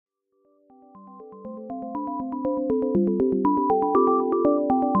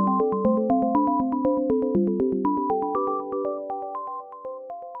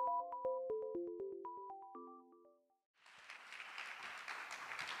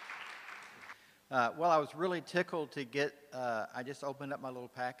Well, I was really tickled to get, I just opened up my little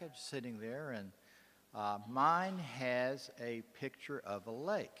package sitting there, and mine has a picture of a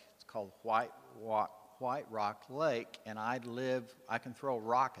lake. It's called White Rock Lake, and I can throw a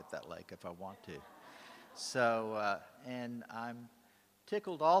rock at that lake if I want to. So, and I'm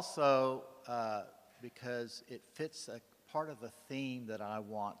tickled also because it fits a part of the theme that I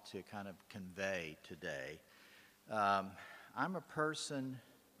want to kind of convey today.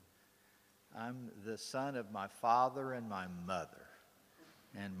 I'm the son of my father and my mother.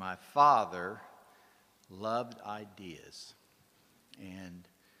 And my father loved ideas. And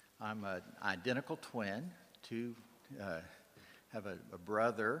I'm an identical twin, have a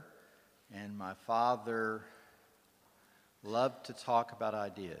brother, and my father loved to talk about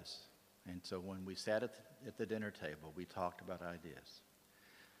ideas. And so when we sat at the dinner table, we talked about ideas.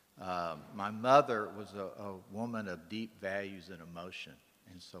 My mother was a woman of deep values and emotion.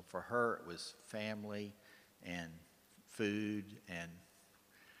 And so for her, it was family and food and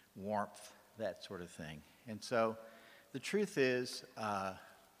warmth, that sort of thing. And so the truth is,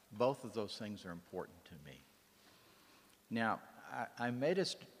 both of those things are important to me. Now, I made a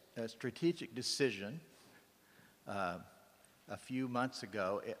strategic decision a few months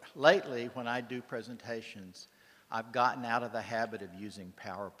ago. Lately, when I do presentations, I've gotten out of the habit of using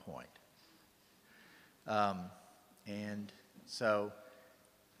PowerPoint. And so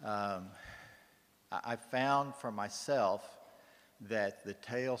I found for myself that the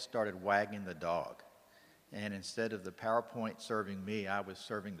tail started wagging the dog. And instead of the PowerPoint serving me, I was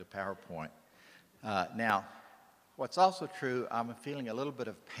serving the PowerPoint. Now, what's also true, I'm feeling a little bit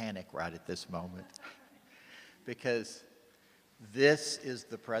of panic right at this moment because this is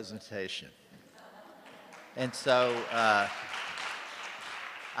the presentation. And so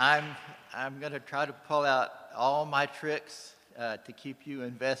I'm going to try to pull out all my tricks to keep you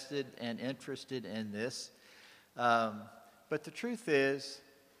invested and interested in this. But the truth is,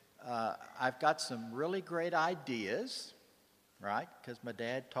 I've got some really great ideas, right? Because my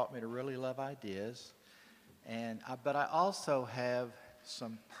dad taught me to really love ideas. But I also have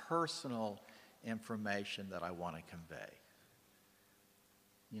some personal information that I want to convey.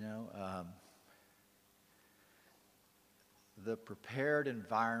 You know, the prepared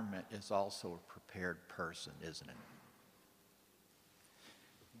environment is also a prepared person, isn't it?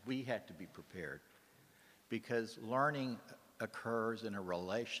 We have to be prepared because learning occurs in a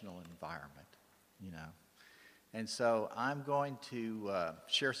relational environment, you know. And so I'm going to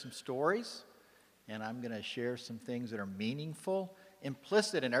share some stories, and I'm going to share some things that are meaningful.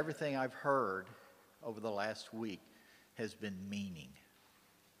 Implicit in everything I've heard over the last week has been meaning.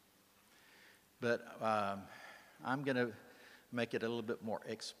 But I'm going to make it a little bit more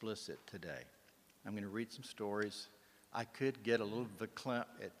explicit today. I'm going to read some stories. I could get a little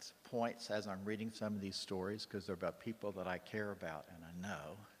verklempt at points as I'm reading some of these stories because they're about people that I care about and I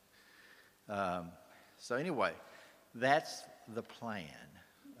know. So anyway, that's the plan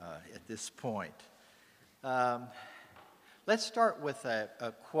at this point. Let's start with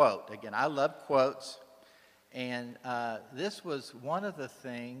a quote. Again, I love quotes. And this was one of the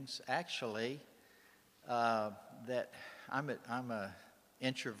things, actually, that I'm a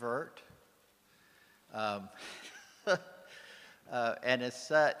introvert. And as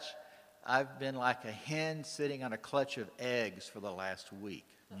such, I've been like a hen sitting on a clutch of eggs for the last week,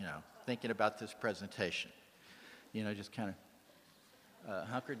 you know, thinking about this presentation. You know, just kind of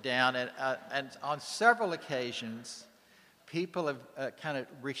hunkered down. And on several occasions, people have kind of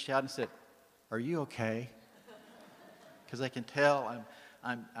reached out and said, "Are you okay?" Because they can tell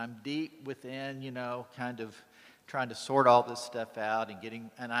I'm deep within, you know, kind of trying to sort all this stuff out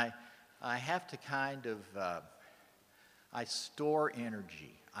and I have to kind of, I store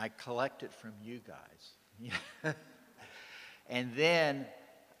energy. I collect it from you guys. And then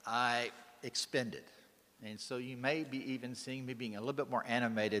I expend it. And so you may be even seeing me being a little bit more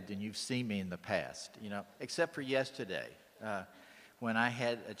animated than you've seen me in the past, you know, except for yesterday when I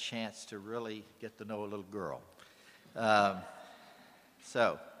had a chance to really get to know a little girl.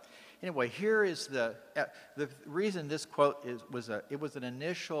 So anyway, here is the reason this quote it was an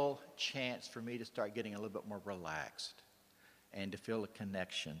initial chance for me to start getting a little bit more relaxed and to feel a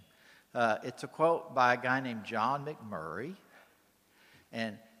connection. It's a quote by a guy named John McMurray,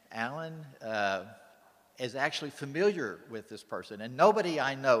 and Alan is actually familiar with this person, and nobody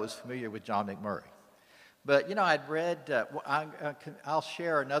I know is familiar with John McMurray. But you know, I'd read. I'll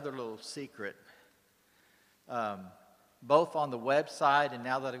share another little secret. Both on the website and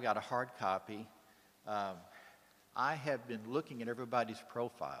now that I've got a hard copy, I have been looking at everybody's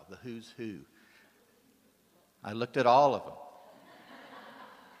profile, the who's who. I looked at all of them.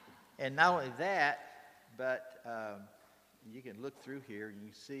 And not only that, but you can look through here and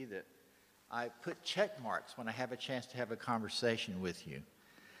you see that I put check marks when I have a chance to have a conversation with you.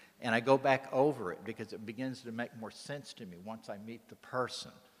 And I go back over it because it begins to make more sense to me once I meet the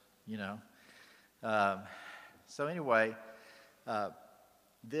person, you know. So anyway,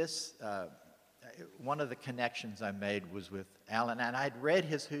 one of the connections I made was with Alan, and I'd read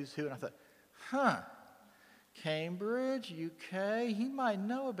his Who's Who, and I thought, Cambridge, UK, he might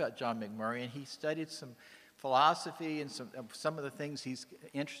know about John McMurray, and he studied some philosophy and some of the things he's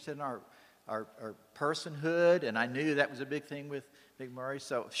interested in our personhood, and I knew that was a big thing with McMurray.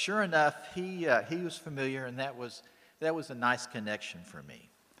 So sure enough, he was familiar, and that was a nice connection for me.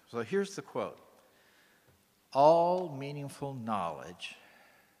 So here's the quote: "All meaningful knowledge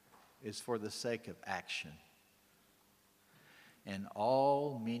is for the sake of action, and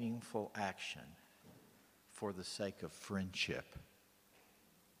all meaningful action for the sake of friendship."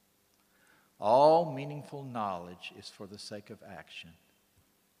 All meaningful knowledge is for the sake of action,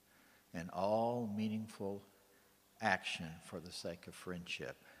 and all meaningful action for the sake of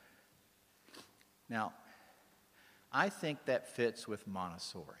friendship. Now, I think that fits with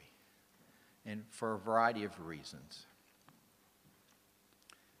Montessori, and for a variety of reasons.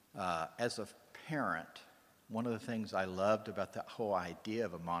 As a parent, one of the things I loved about that whole idea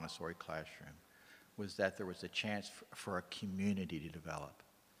of a Montessori classroom was that there was a chance for a community to develop.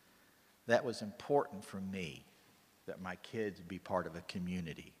 That was important for me, that my kids be part of a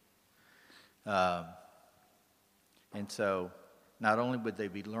community. And so not only would they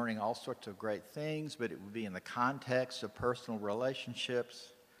be learning all sorts of great things, but it would be in the context of personal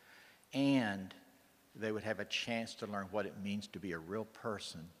relationships, and they would have a chance to learn what it means to be a real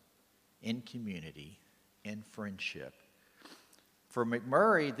person in community, in friendship. For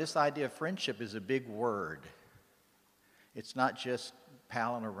McMurray, this idea of friendship is a big word. It's not just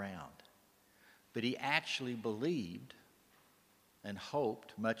palling around. But he actually believed and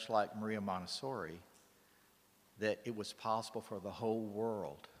hoped, much like Maria Montessori, that it was possible for the whole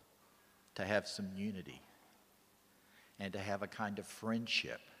world to have some unity and to have a kind of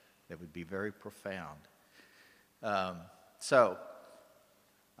friendship that would be very profound. So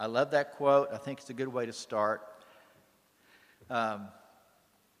I love that quote. I think it's a good way to start. Of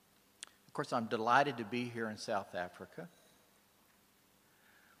course, I'm delighted to be here in South Africa.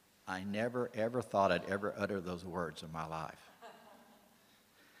 I never, ever thought I'd ever utter those words in my life.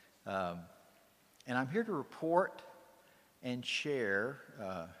 And I'm here to report and share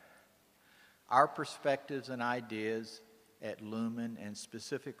our perspectives and ideas at Lumen, and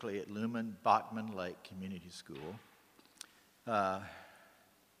specifically at Lumen Bachman Lake Community School. And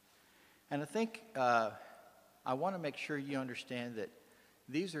I think I want to make sure you understand that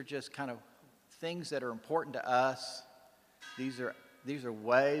these are just kind of things that are important to us. These are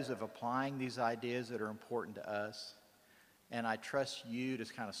ways of applying these ideas that are important to us. And I trust you to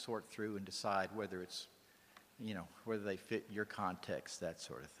kind of sort through and decide whether it's, whether they fit your context, that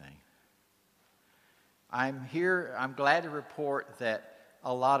sort of thing. I'm glad to report that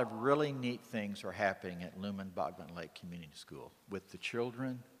a lot of really neat things are happening at Lumen Bachman Lake Community School with the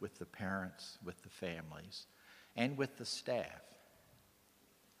children, with the parents, with the families, and with the staff.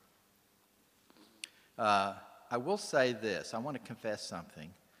 I will say this, I want to confess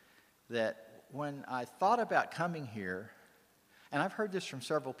something, that when I thought about coming here, and I've heard this from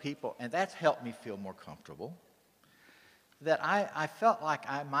several people, and that's helped me feel more comfortable, that I felt like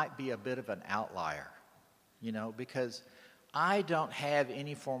I might be a bit of an outlier, because I don't have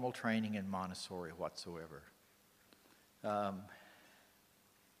any formal training in Montessori whatsoever. And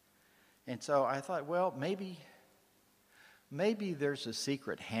so I thought, well, maybe there's a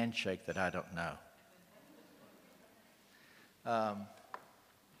secret handshake that I don't know.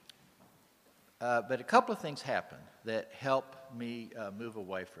 But a couple of things happened that helped me move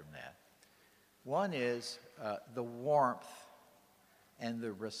away from that. One is the warmth and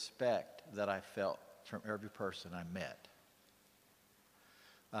the respect that I felt from every person I met.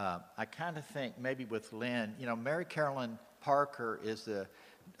 I kind of think maybe with Lynn, Mary Carolyn Parker is the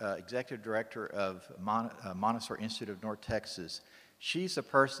executive director of Montessori Institute of North Texas. She's a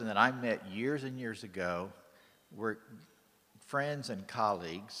person that I met years and years ago. We're friends and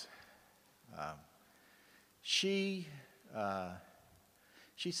colleagues. She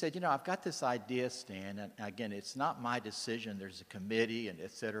said, I've got this idea, Stan, and again, it's not my decision. There's a committee and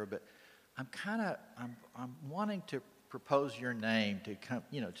et cetera, but I'm wanting to propose your name to come,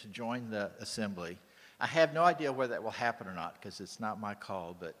 to join the assembly. I have no idea whether that will happen or not because it's not my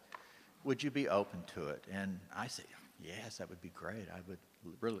call, but would you be open to it? And I said, yes, that would be great. I would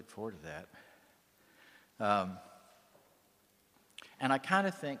really look forward to that. And I kind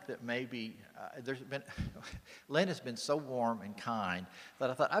of think that maybe Lynn has been so warm and kind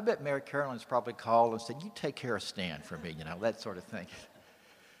that I thought, I bet Mary Carolyn's probably called and said, you take care of Stan for me, that sort of thing.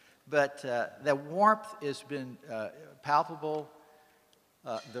 But the warmth has been palpable.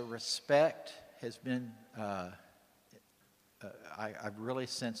 The respect has been, I've really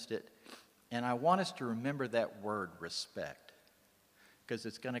sensed it. And I want us to remember that word, respect, because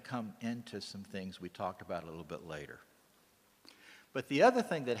it's going to come into some things we talked about a little bit later. But the other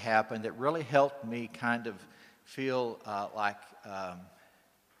thing that happened that really helped me kind of feel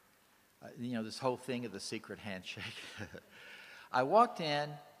this whole thing of the secret handshake. I walked in,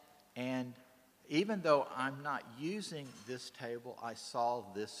 and even though I'm not using this table, I saw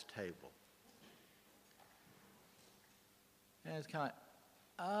this table. And it's kind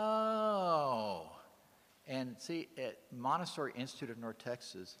of, oh. And see, at Montessori Institute of North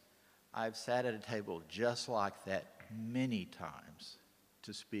Texas, I've sat at a table just like that many times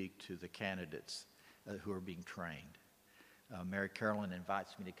to speak to the candidates who are being trained. Mary Carolyn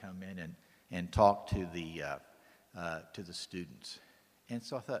invites me to come in and talk to the students. And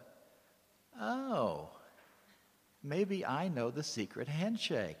so I thought, oh, maybe I know the secret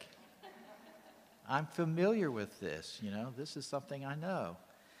handshake. I'm familiar with this, this is something I know.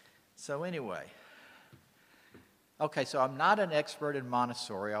 So anyway, okay, so I'm not an expert in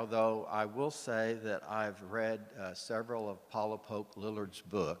Montessori, although I will say that I've read several of Paula Polk Lillard's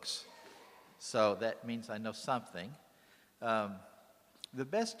books, so that means I know something. The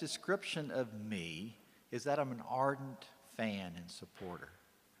best description of me is that I'm an ardent fan and supporter.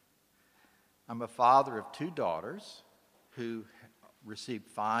 I'm a father of 2 daughters who received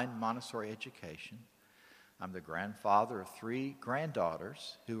fine Montessori education. I'm the grandfather of 3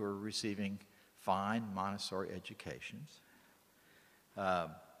 granddaughters who are receiving fine Montessori educations.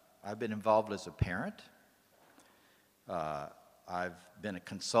 I've been involved as a parent. I've been a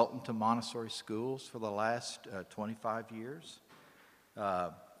consultant to Montessori schools for the last 25 years.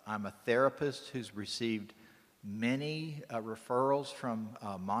 I'm a therapist who's received many referrals from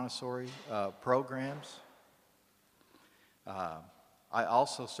Montessori programs. I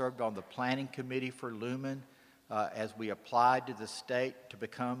also served on the planning committee for Lumen as we applied to the state to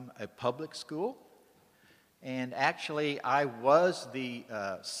become a public school. And actually, I was the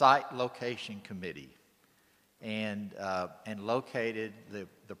site location committee and located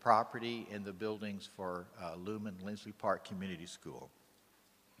the property and the buildings for Lumen Lindsley Park Community School.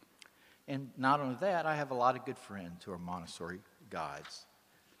 And not only that, I have a lot of good friends who are Montessori guides.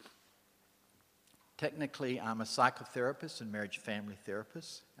 Technically, I'm a psychotherapist and marriage family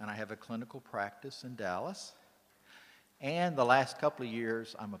therapist, and I have a clinical practice in Dallas. And the last couple of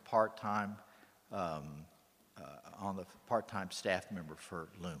years, I'm a part-time part-time staff member for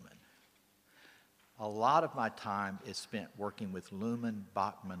Lumen. A lot of my time is spent working with Lumen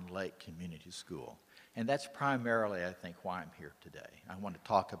Bachman Lake Community School, and that's primarily, I think, why I'm here today. I want to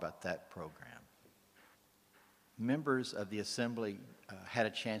talk about that program. Members of the Assembly had a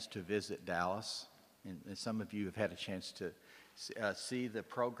chance to visit Dallas. And some of you have had a chance to see the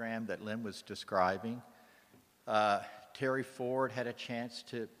program that Lynn was describing. Terry Ford had a chance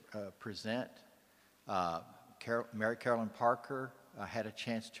to present. Mary Carolyn Parker had a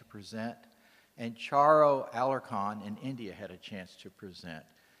chance to present. And Charo Alarcon in India had a chance to present.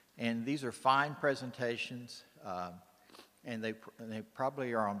 And these are fine presentations, and they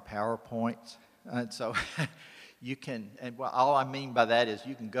probably are on PowerPoints. And so you can, and all I mean by that is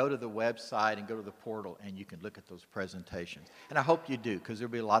you can go to the website and go to the portal and you can look at those presentations. And I hope you do, because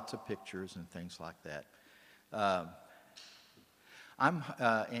there'll be lots of pictures and things like that.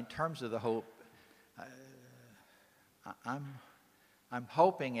 In terms of the whole, I'm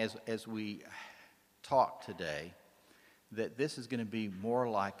hoping as we talk today that this is going to be more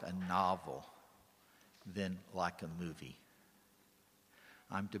like a novel than like a movie.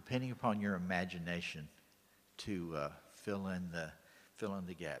 I'm depending upon your imagination to fill in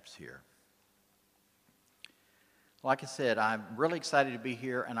the gaps here. Like I said, I'm really excited to be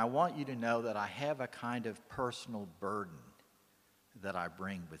here, and I want you to know that I have a kind of personal burden that I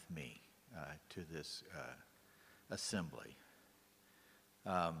bring with me to this assembly.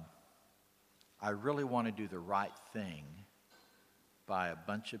 I really want to do the right thing by a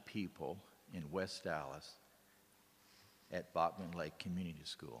bunch of people in West Dallas at Bachman Lake Community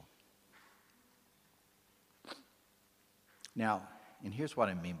School. Now, and here's what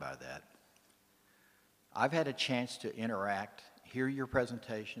I mean by that. I've had a chance to interact, hear your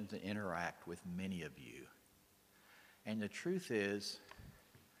presentations, and interact with many of you. And the truth is,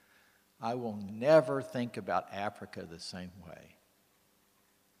 I will never think about Africa the same way.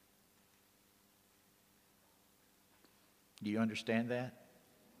 Do you understand that?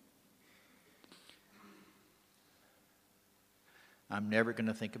 I'm never going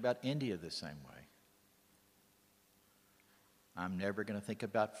to think about India the same way. I'm never going to think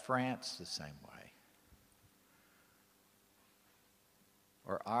about France the same way.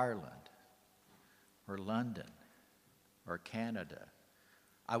 Or Ireland, or London, or Canada.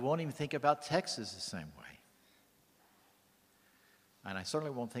 I won't even think about Texas the same way. And I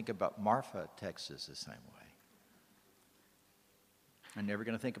certainly won't think about Marfa, Texas the same way. I'm never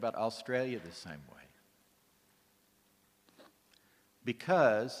going to think about Australia the same way.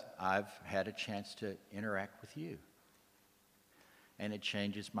 Because I've had a chance to interact with you. And it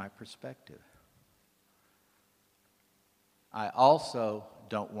changes my perspective. I also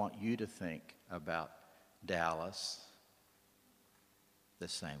don't want you to think about Dallas the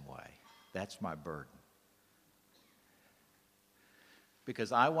same way. That's my burden.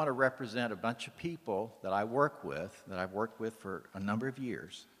 Because I want to represent a bunch of people that I work with, that I've worked with for a number of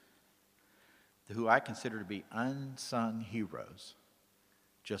years, who I consider to be unsung heroes,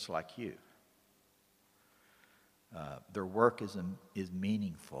 just like you. Their work is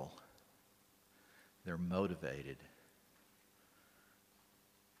meaningful. They're motivated.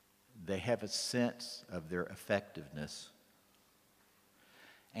 They have a sense of their effectiveness.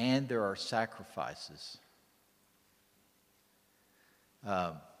 And there are sacrifices.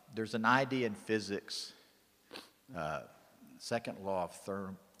 There's an idea in physics, second law of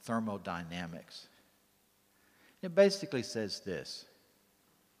thermodynamics. It basically says this.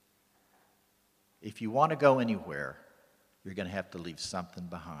 If you want to go anywhere, you're going to have to leave something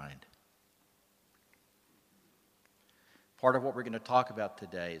behind. Part of what we're going to talk about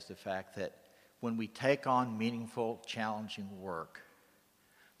today is the fact that when we take on meaningful, challenging work,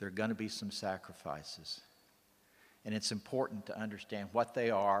 there are going to be some sacrifices. And it's important to understand what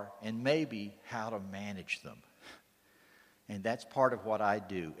they are and maybe how to manage them. And that's part of what I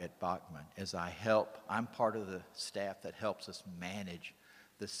do at Bachman, as I'm part of the staff that helps us manage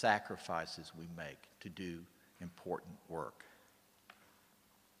the sacrifices we make to do important work.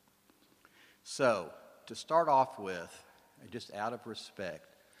 So, to start off with, just out of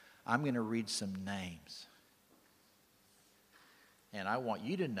respect, I'm going to read some names. And I want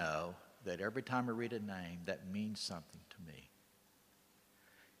you to know that every time I read a name, that means something to me.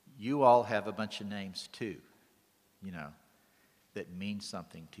 You all have a bunch of names too, that mean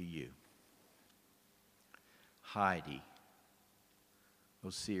something to you. Heidi,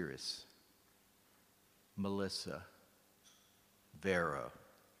 Osiris, Melissa, Vera,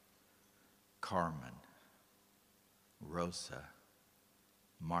 Carmen, Rosa,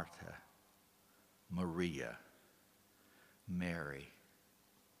 Martha, Maria, Mary,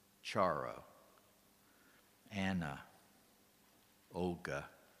 Charo, Anna, Olga,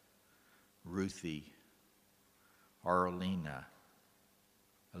 Ruthie, Arlena,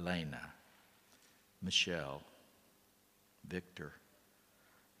 Elena, Michelle, Victor,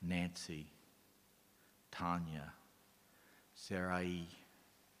 Nancy, Tanya, Sarai,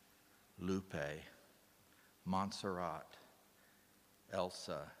 Lupe, Montserrat,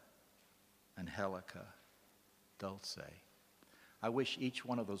 Elsa, Angelica, Dulce. I wish each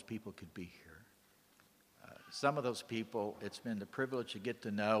one of those people could be here. Some of those people, it's been the privilege to get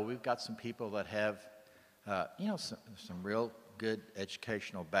to know. We've got some people that have, some real good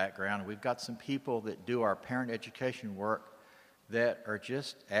educational background. We've got some people that do our parent education work that are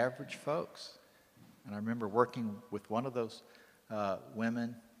just average folks. And I remember working with one of those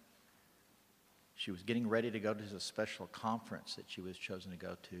women. She was getting ready to go to a special conference that she was chosen to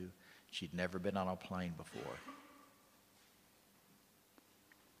go to. She'd never been on a plane before.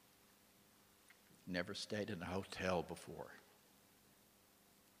 Never stayed in a hotel before.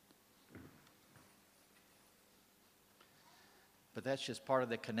 But that's just part of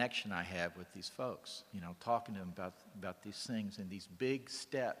the connection I have with these folks, talking to them about these things and these big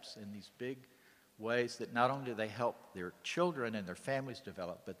steps and these big ways that not only do they help their children and their families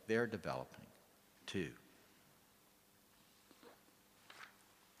develop, but they're developing too.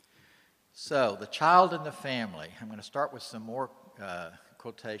 So, the child and the family. I'm going to start with some more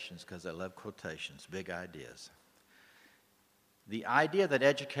quotations because I love quotations, big ideas. The idea that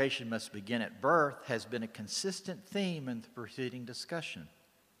education must begin at birth has been a consistent theme in the preceding discussion,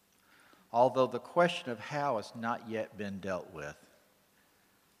 although the question of how has not yet been dealt with.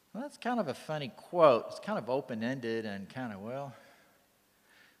 Well, that's kind of a funny quote. It's kind of open-ended and kind of,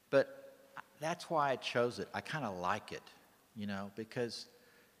 but that's why I chose it. I kind of like it, because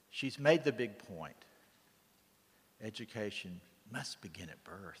she's made the big point. Education must begin at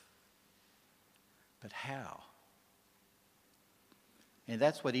birth. But how? And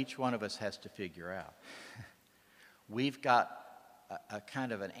that's what each one of us has to figure out. we've got a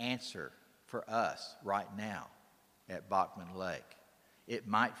kind of an answer for us right now at Bachman Lake. It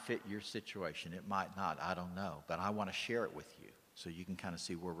might fit your situation. It might not. I don't know. But I want to share it with you so you can kind of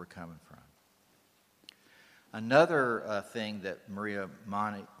see where we're coming from. Another thing that Maria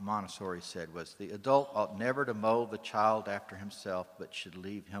Montessori said was, the adult ought never to mold the child after himself, but should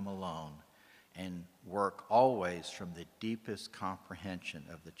leave him alone and work always from the deepest comprehension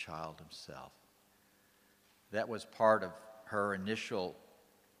of the child himself. That was part of her initial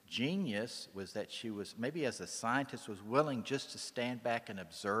genius, was that she was, maybe as a scientist, was willing just to stand back and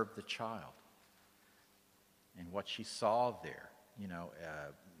observe the child and what she saw there,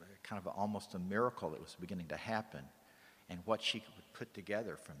 kind of almost a miracle that was beginning to happen, and what she could put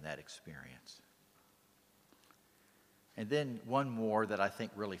together from that experience. And then one more that I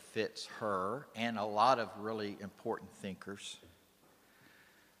think really fits her and a lot of really important thinkers.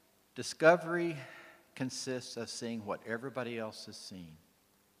 Discovery consists of seeing what everybody else has seen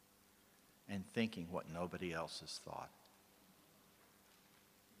and thinking what nobody else has thought.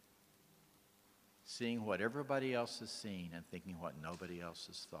 Seeing what everybody else has seen and thinking what nobody else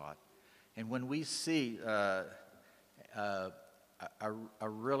has thought. And when we see a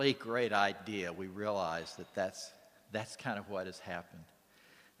really great idea, we realize that that's kind of what has happened.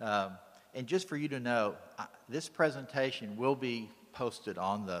 And just for you to know, this presentation will be posted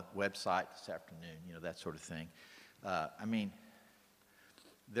on the website this afternoon, that sort of thing.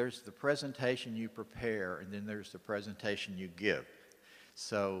 There's the presentation you prepare, and then there's the presentation you give.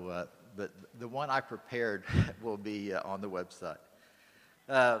 So, but the one I prepared will be on the website.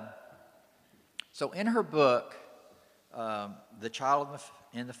 So in her book, The Child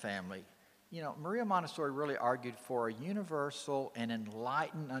in the Family, Maria Montessori really argued for a universal and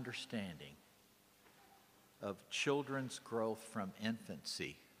enlightened understanding of children's growth from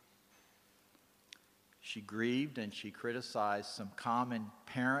infancy. She grieved and she criticized some common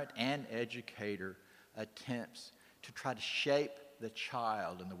parent and educator attempts to try to shape the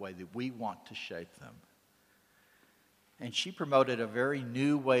child in the way that we want to shape them. And she promoted a very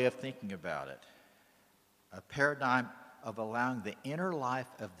new way of thinking about it, a paradigm of allowing the inner life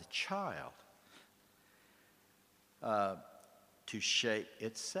of the child to shape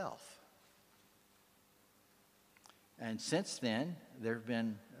itself. And since then, there have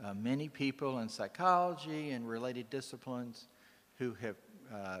been many people in psychology and related disciplines who have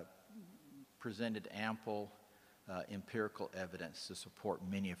presented ample empirical evidence to support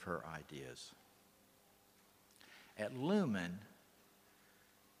many of her ideas. At Lumen,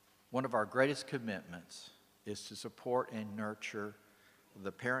 one of our greatest commitments is to support and nurture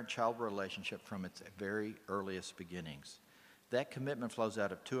the parent-child relationship from its very earliest beginnings. That commitment flows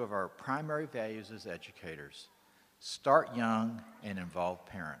out of two of our primary values as educators: start young and involve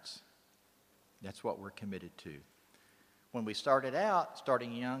parents. That's what we're committed to. When we started out,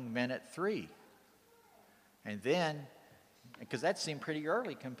 starting young meant at 3. And then, because that seemed pretty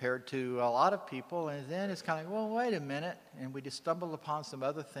early compared to a lot of people, and then it's kind of, well, wait a minute. And we just stumbled upon some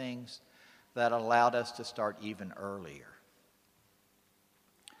other things that allowed us to start even earlier.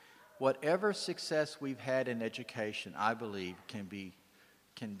 Whatever success we've had in education, I believe, can be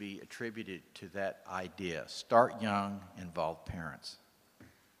attributed to that idea: start young, involve parents.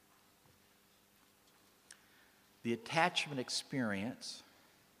 The attachment experience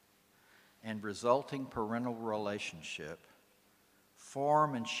and resulting parental relationship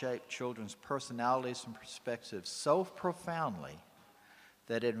form and shape children's personalities and perspectives so profoundly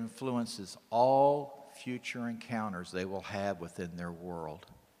that it influences all future encounters they will have within their world.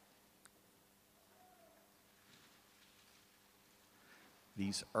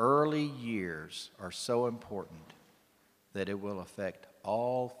 These early years are so important that it will affect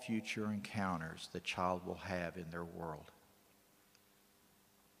all future encounters the child will have in their world.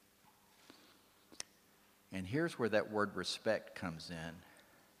 And here's where that word respect comes in.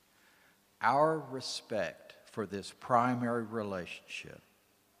 Our respect for this primary relationship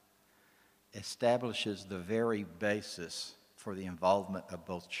establishes the very basis for the involvement of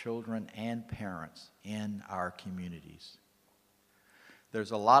both children and parents in our communities.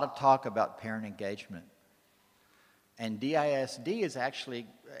 There's a lot of talk about parent engagement. And DISD has actually,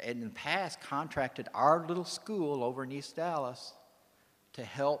 in the past, contracted our little school over in East Dallas to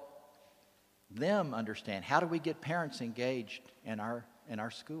help them understand, how do we get parents engaged in our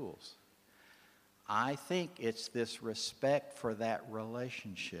schools? I think it's this respect for that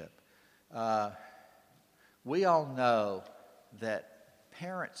relationship. We all know that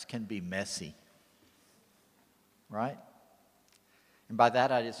parents can be messy, right? And by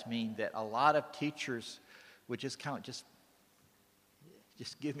that I just mean that a lot of teachers would just kind of just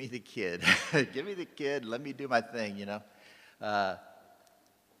just give me the kid. Give me the kid, let me do my thing, you know.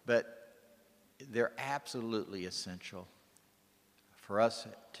 But they're absolutely essential for us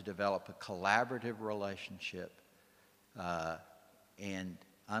to develop a collaborative relationship. And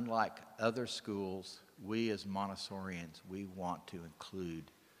unlike other schools, we as Montessorians, we want to include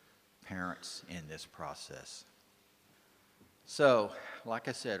parents in this process. So, like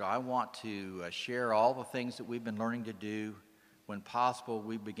I said, I want to share all the things that we've been learning to do. When possible,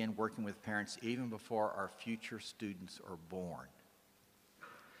 we begin working with parents even before our future students are born.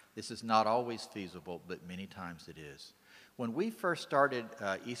 This is not always feasible, but many times it is. When we first started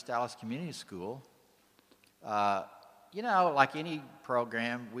East Dallas Community School, you know, like any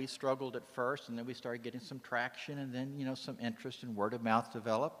program, we struggled at first, and then we started getting some traction, and then, you know, some interest and word of mouth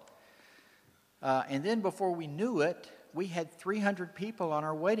developed. And then before we knew it, we had 300 people on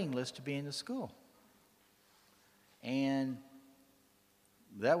our waiting list to be in the school. And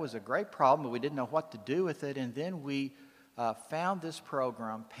that was a great problem, but we didn't know what to do with it. And then we found this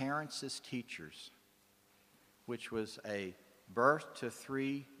program, Parents as Teachers, which was a birth to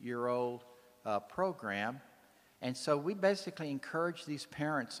 3-year-old program. And so we basically encouraged these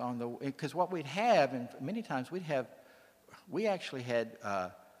parents on the, because what we'd have, and many times we actually had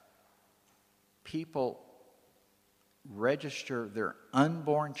people register their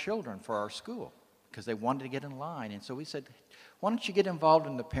unborn children for our school because they wanted to get in line. And so we said, why don't you get involved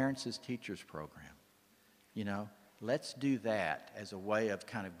in the Parents as Teachers program? You know, let's do that as a way of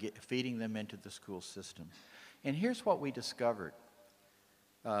kind of feeding them into the school system. And here's what we discovered.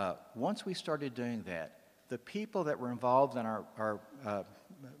 Once we started doing that, the people that were involved in our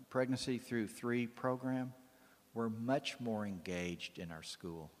Pregnancy Through 3 program were much more engaged in our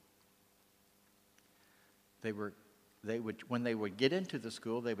school. When they would get into the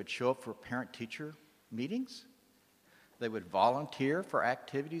school, they would show up for parent-teacher meetings. They would volunteer for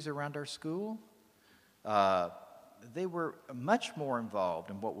activities around our school. They were much more involved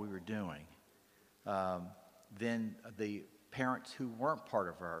in what we were doing than the parents who weren't part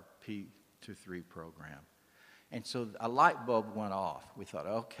of our P2-3 program. And so a light bulb went off. We thought,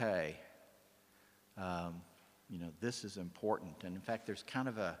 okay, you know, this is important. And in fact, there's kind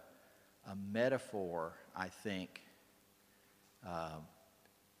of a metaphor, I think.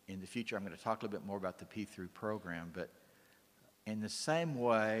 In the future, I'm going to talk a little bit more about the P3 program, but in the same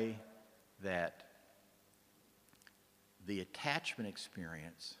way that the attachment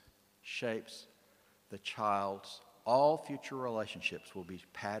experience shapes the child's, all future relationships will be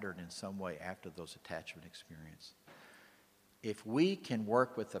patterned in some way after those attachment experiences. If we can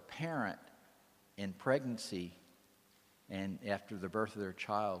work with a parent in pregnancy and after the birth of their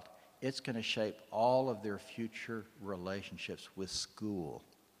child, it's going to shape all of their future relationships with school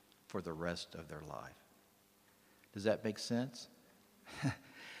for the rest of their life. Does that make sense?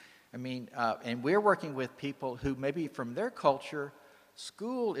 I mean, and we're working with people who maybe from their culture,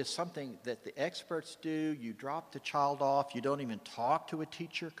 school is something that the experts do. You drop the child off. You don't even talk to a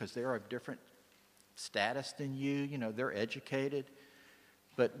teacher because they're of different status than you. You know, they're educated.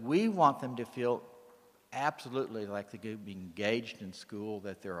 But we want them to feel absolutely like they could be engaged in school,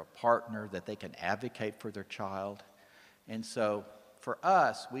 that they're a partner, that they can advocate for their child. And so for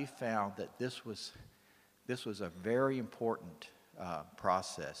us, we found that this was a very important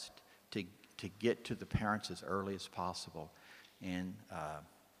process to get to the parents as early as possible. And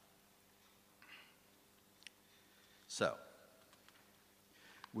so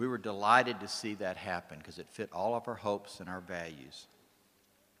we were delighted to see that happen because it fit all of our hopes and our values.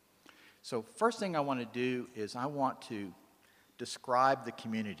 So first thing I want to do is I want to describe the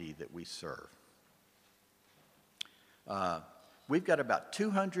community that we serve. We've got about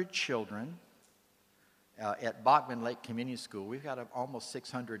 200 children at Bachman Lake Community School. We've got almost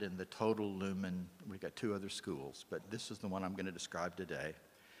 600 in the total Lumen. We've got 2 other schools, but this is the one I'm going to describe today.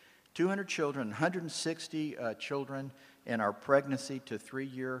 200 children, 160 children in our pregnancy to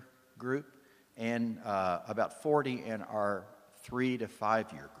 3-year group, and about 40 in our 3 to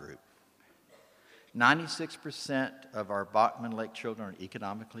 5-year group. 96% of our Bachman Lake children are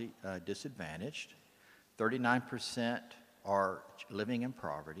economically disadvantaged. 39% are living in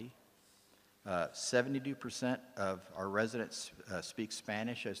poverty. 72% of our residents speak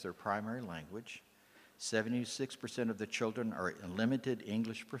Spanish as their primary language. 76% of the children are limited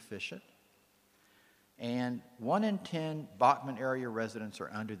English proficient. And 1 in 10 Bachman area residents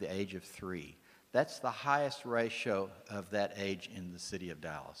are under the age of 3. That's the highest ratio of that age in the city of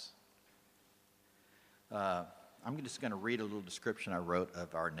Dallas. I'm just going to read a little description I wrote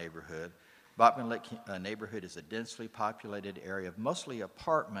of our neighborhood. Bachman Lake neighborhood is a densely populated area of mostly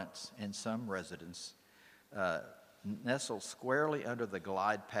apartments and some residents. nestled squarely under the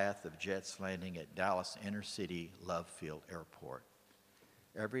glide path of jets landing at Dallas inner-city Love Field Airport.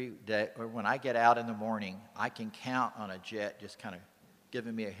 Every day, or when I get out in the morning, I can count on a jet just kind of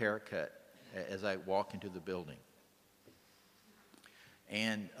giving me a haircut as I walk into the building.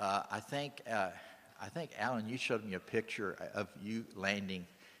 And I think, Alan, you showed me a picture of you landing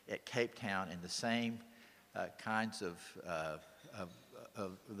at Cape Town in the same kinds of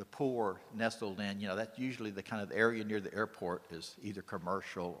the poor nestled in. You know, that's usually the kind of area near the airport is either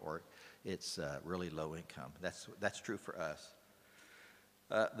commercial or it's really low income. That's true for us.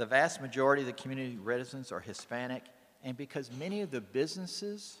 The vast majority of the community residents are Hispanic, and because many of the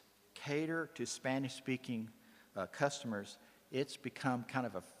businesses cater to Spanish-speaking customers, it's become kind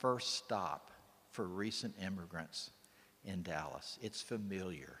of a first stop for recent immigrants in Dallas. It's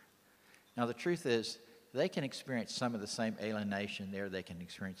familiar. Now, the truth is, they can experience some of the same alienation there they can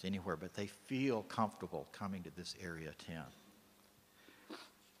experience anywhere, but they feel comfortable coming to this area of town.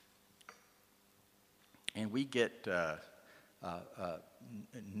 And we get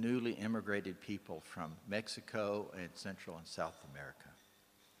newly immigrated people from Mexico and Central and South America.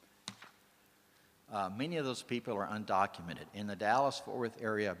 Many of those people are undocumented. In the Dallas-Fort Worth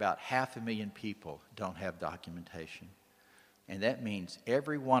area, about 500,000 people don't have documentation. And that means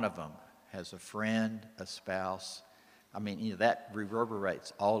every one of them has a friend, a spouse. I mean, you know, that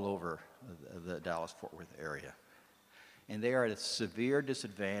reverberates all over the Dallas-Fort Worth area. And they are at a severe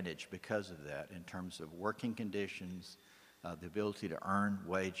disadvantage because of that in terms of working conditions, the ability to earn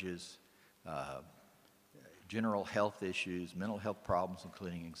wages, general health issues, mental health problems,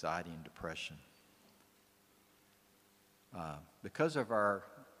 including anxiety and depression. Because of our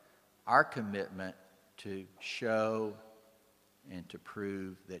commitment to show and to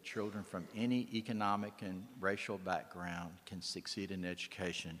prove that children from any economic and racial background can succeed in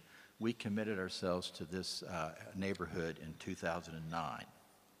education, we committed ourselves to this neighborhood in 2009.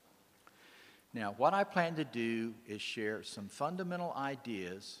 Now, what I plan to do is share some fundamental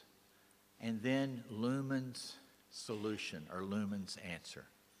ideas and then Lumen's solution or Lumen's answer.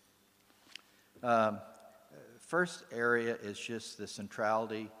 First area is just the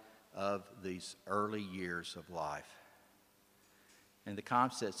centrality of these early years of life. And the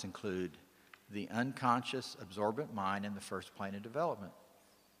concepts include the unconscious absorbent mind in the first plane of development.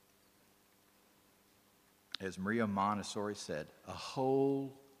 As Maria Montessori said, a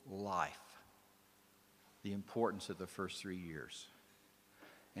whole life, the importance of the first 3 years.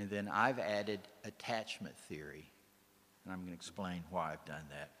 And then I've added attachment theory, and I'm going to explain why I've done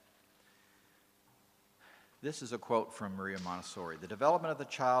that. This is a quote from Maria Montessori. The development of the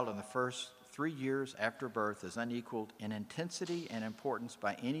child in the first 3 years after birth is unequaled in intensity and importance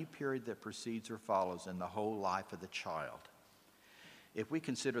by any period that precedes or follows in the whole life of the child. If we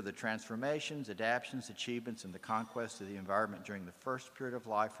consider the transformations, adaptations, achievements, and the conquest of the environment during the first period of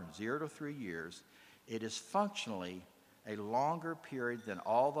life from 0 to 3 years, it is functionally a longer period than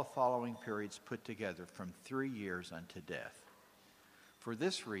all the following periods put together from 3 years unto death. For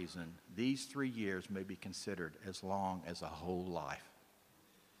this reason, these 3 years may be considered as long as a whole life.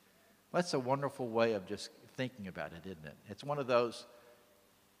 That's a wonderful way of just thinking about it, isn't it? It's one of those,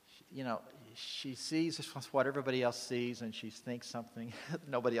 you know, she sees what everybody else sees and she thinks something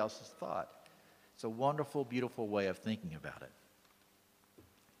nobody else has thought. It's a wonderful, beautiful way of thinking about it.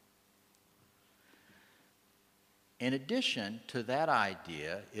 In addition to that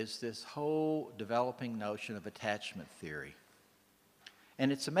idea is this whole developing notion of attachment theory.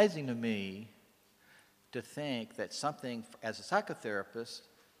 And it's amazing to me to think that something, as a psychotherapist,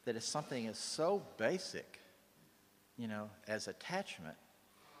 that is something as so basic, you know, as attachment,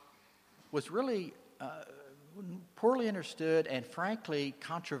 was really poorly understood and frankly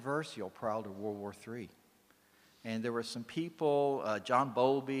controversial prior to World War III. And there were some people, John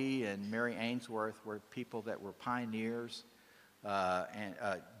Bowlby and Mary Ainsworth were people that were pioneers. And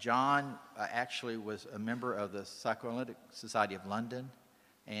John actually was a member of the Psychoanalytic Society of London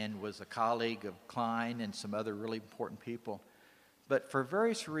and was a colleague of Klein and some other really important people. But for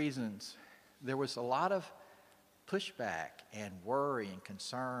various reasons, there was a lot of pushback and worry and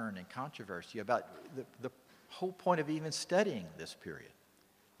concern and controversy about the whole point of even studying this period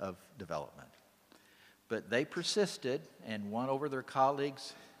of development. But they persisted and won over their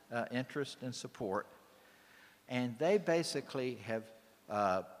colleagues' interest and support. And they basically have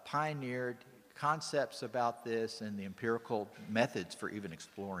pioneered concepts about this and the empirical methods for even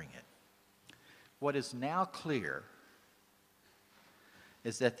exploring it. What is now clear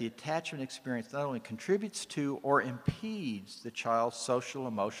is that the attachment experience not only contributes to or impedes the child's social,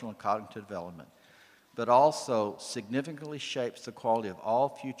 emotional, and cognitive development, but also significantly shapes the quality of all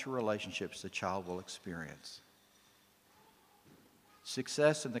future relationships the child will experience.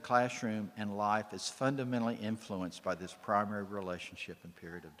 Success in the classroom and life is fundamentally influenced by this primary relationship and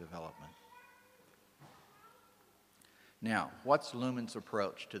period of development. Now, what's Lumen's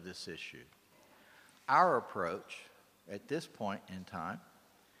approach to this issue? Our approach at this point in time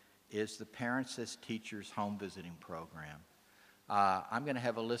is the Parents as Teachers Home Visiting Program. I'm going to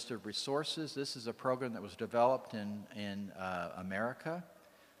have a list of resources. This is a program that was developed in America,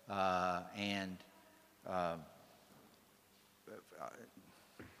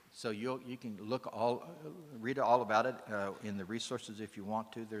 so you can read all about it in the resources if you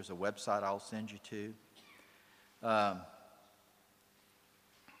want to. There's a website I'll send you to.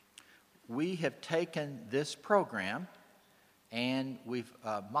 We have taken this program and we've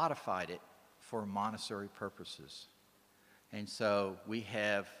modified it for Montessori purposes. And so we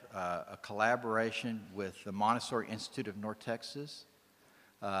have a collaboration with the Montessori Institute of North Texas,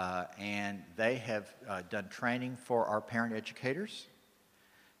 and they have done training for our parent educators.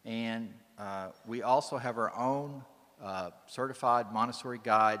 And we also have our own certified Montessori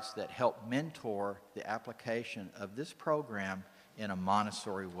guides that help mentor the application of this program in a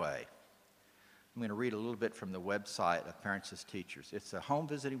Montessori way. I'm going to read a little bit from the website of Parents as Teachers. It's a home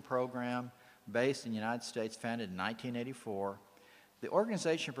visiting program based in the United States, founded in 1984. The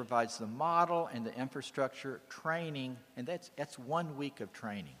organization provides the model and the infrastructure, training, and that's 1 week of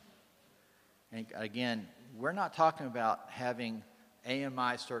training. And again, we're not talking about having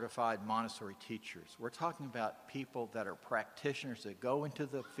AMI certified Montessori teachers. We're talking about people that are practitioners that go into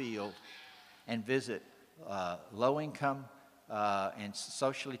the field and visit low-income and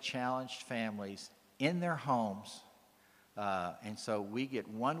socially challenged families in their homes. And so we get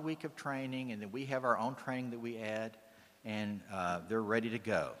 1 week of training, and then we have our own training that we add, and they're ready to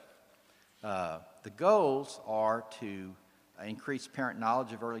go. The goals are to increase parent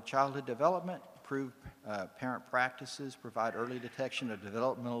knowledge of early childhood development, improve parent practices, provide early detection of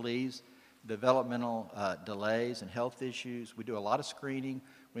developmental delays and health issues. We do a lot of screening.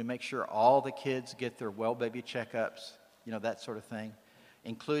 We make sure all the kids get their well baby checkups, that sort of thing,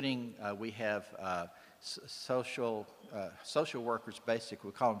 including we have social workers, basically.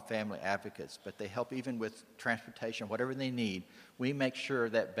 We call them family advocates, but they help even with transportation, whatever they need. We make sure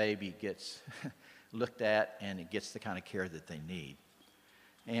that baby gets looked at and it gets the kind of care that they need.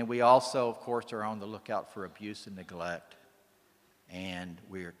 And we also, of course, are on the lookout for abuse and neglect, and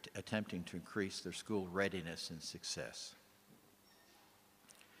we're attempting to increase their school readiness and success.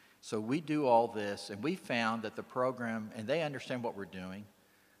 So we do all this, and we found that the program, and they understand what we're doing,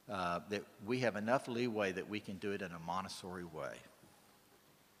 that we have enough leeway that we can do it in a Montessori way.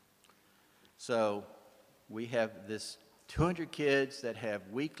 So we have this 200 kids that have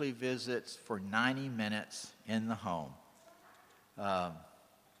weekly visits for 90 minutes in the home.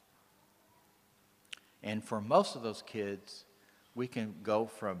 And for most of those kids, we can go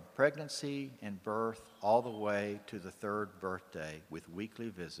from pregnancy and birth all the way to the 3rd birthday with weekly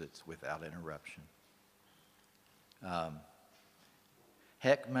visits without interruption.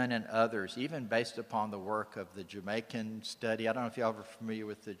 Heckman and others, even based upon the work of the Jamaican study, I don't know if y'all are familiar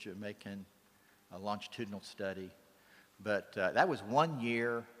with the Jamaican longitudinal study, but that was 1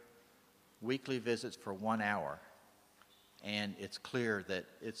 year, weekly visits for 1 hour. And it's clear that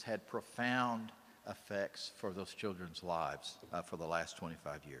it's had profound effects for those children's lives for the last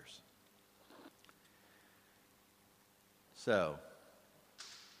 25 years. So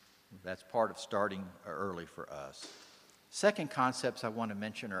that's part of starting early for us. Second concepts I want to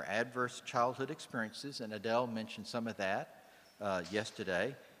mention are adverse childhood experiences, and Adele mentioned some of that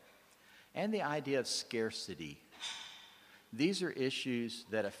yesterday, and the idea of scarcity. These are issues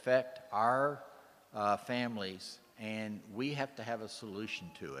that affect our families, and we have to have a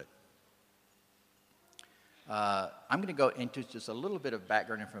solution to it. I'm going to go into just a little bit of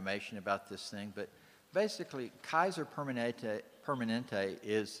background information about this thing, but basically Kaiser Permanente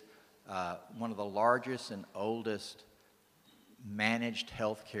is one of the largest and oldest managed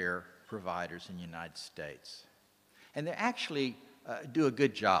healthcare providers in the United States. And they actually do a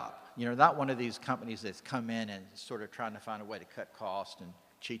good job. Not one of these companies that's come in and sort of trying to find a way to cut costs and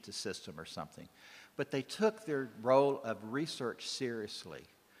cheat the system or something. But they took their role of research seriously.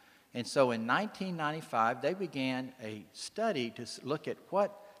 And so in 1995, they began a study to look at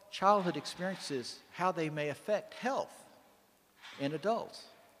what childhood experiences, how they may affect health in adults.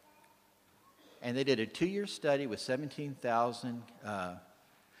 And they did a 2-year study with 17,000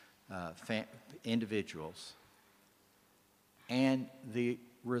 individuals. And the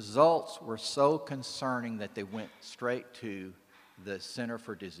results were so concerning that they went straight to the Center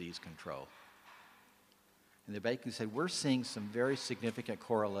for Disease Control. And they basically said, we're seeing some very significant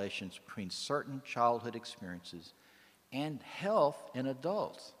correlations between certain childhood experiences and health in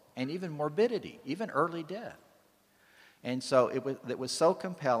adults, and even morbidity, even early death. And so it was so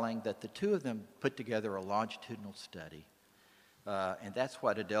compelling that the two of them put together a longitudinal study. And that's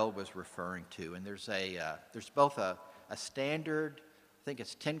what Adele was referring to. And there's both a standard, I think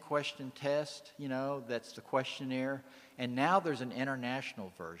it's 10-question test, that's the questionnaire. And now there's an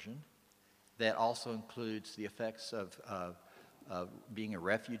international version that also includes the effects of being a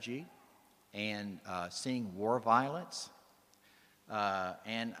refugee and seeing war violence.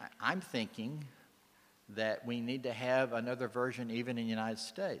 And I'm thinking that we need to have another version even in the United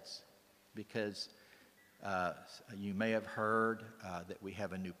States, because you may have heard that we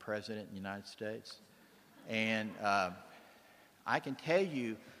have a new president in the United States. And I can tell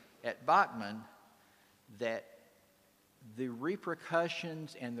you at Bachman that the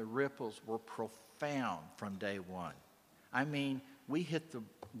repercussions and the ripples were profound from day one. I mean, we hit the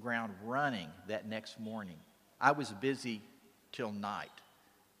ground running that next morning. I was busy till night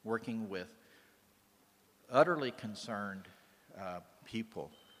working with utterly concerned people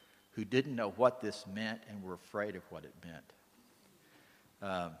who didn't know what this meant and were afraid of what it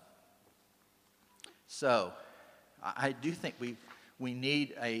meant. So I do think we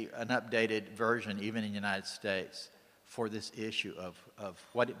need an updated version, even in the United States, for this issue of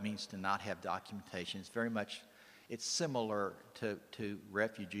what it means to not have documentation. It's similar to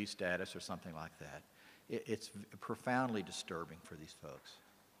refugee status or something like that. It's profoundly disturbing for these folks.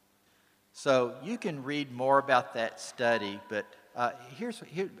 So you can read more about that study, but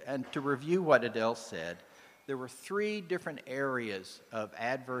and to review what Adele said, there were 3 different areas of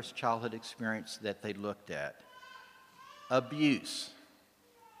adverse childhood experience that they looked at. Abuse,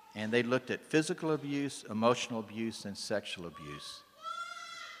 and they looked at physical abuse, emotional abuse, and sexual abuse.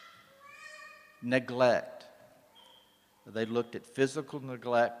 Neglect, they looked at physical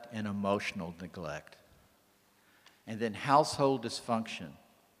neglect and emotional neglect. And then household dysfunction.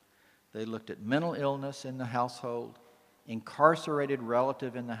 They looked at mental illness in the household, incarcerated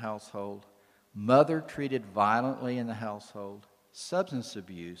relative in the household, mother treated violently in the household, substance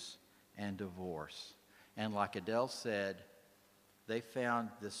abuse, and divorce. And like Adele said, they found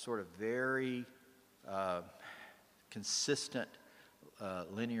this sort of very consistent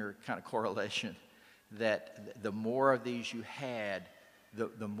linear kind of correlation that the more of these you had,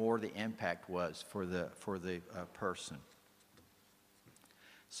 the more the impact was for the person.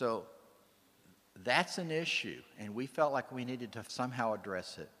 So that's an issue, and we felt like we needed to somehow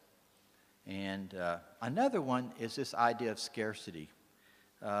address it. And another one is this idea of scarcity.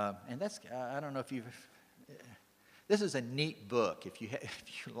 And that's, I don't know if this is a neat book if you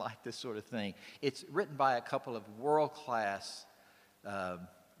like this sort of thing. It's written by a couple of world-class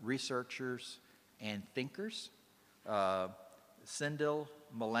researchers and thinkers, Sindel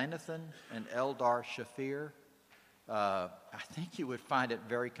Mullainathan and Eldar Shafir. I think you would find it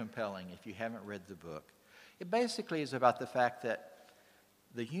very compelling if you haven't read the book. It basically is about the fact that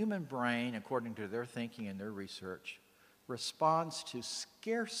the human brain, according to their thinking and their research, responds to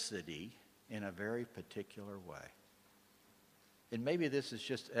scarcity in a very particular way. And maybe this is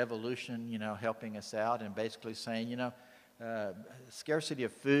just evolution, helping us out and basically saying, scarcity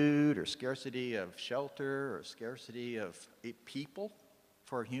of food or scarcity of shelter or scarcity of people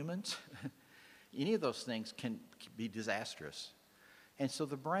for humans, any of those things can be disastrous. And so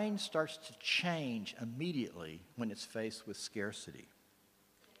the brain starts to change immediately when it's faced with scarcity.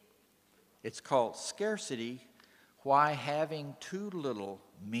 It's called Scarcity: Why Having Too Little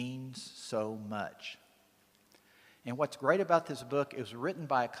Means So Much. And what's great about this book is written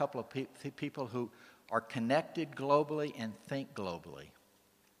by a couple of people who are connected globally and think globally.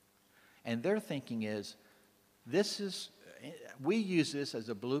 And their thinking is, we use this as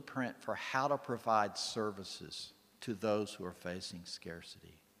a blueprint for how to provide services to those who are facing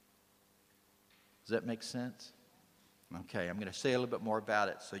scarcity. Does that make sense? Okay, I'm going to say a little bit more about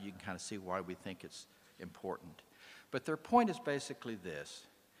it so you can kind of see why we think it's important. But their point is basically this: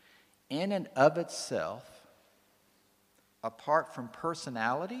 in and of itself, apart from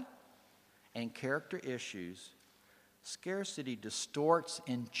personality and character issues, scarcity distorts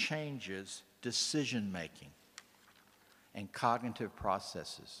and changes decision-making and cognitive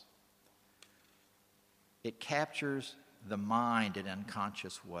processes. It captures the mind in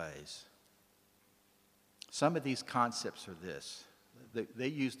unconscious ways. Some of these concepts are this. They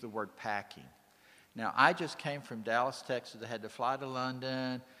use the word packing. Now, I just came from Dallas, Texas. I had to fly to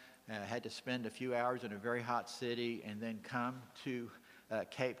London. I had to spend a few hours in a very hot city and then come to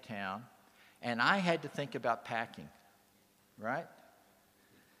Cape Town. And I had to think about packing, right?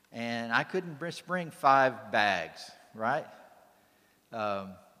 And I couldn't bring 5 bags, right?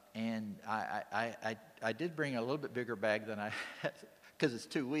 And I I did bring a little bit bigger bag than I had, because it's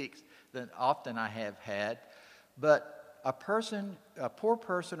 2 weeks, than often I have had. But a poor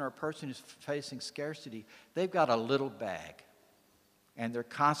person or a person who's facing scarcity, they've got a little bag. And they're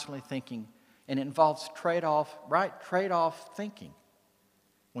constantly thinking, and it involves trade-off, right? Trade-off thinking.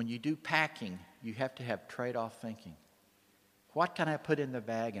 When you do packing, you have to have trade-off thinking. What can I put in the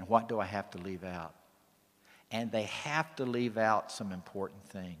bag and what do I have to leave out? And they have to leave out some important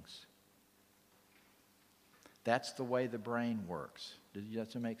things. That's the way the brain works. Does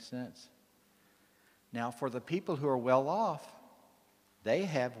that make sense? Now, for the people who are well off, they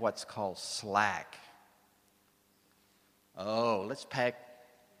have what's called slack. Oh, let's pack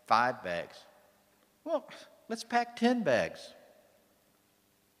 5 bags. Well, let's pack 10 bags.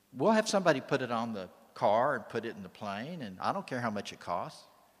 We'll have somebody put it on the car and put it in the plane, and I don't care how much it costs.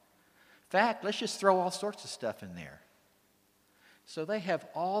 In fact, let's just throw all sorts of stuff in there. So they have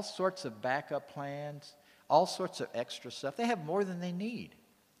all sorts of backup plans, all sorts of extra stuff. They have more than they need.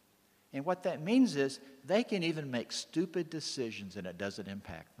 And what that means is they can even make stupid decisions and it doesn't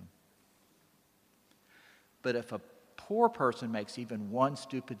impact them. But if a poor person makes even one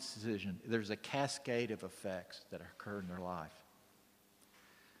stupid decision, there's a cascade of effects that occur in their life.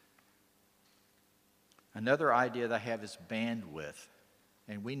 Another idea that I have is bandwidth.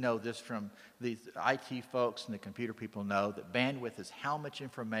 And we know this from the IT folks and the computer people know that bandwidth is how much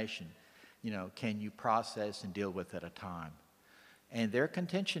information, can you process and deal with at a time. And their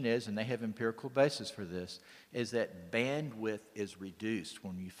contention is, and they have empirical basis for this, is that bandwidth is reduced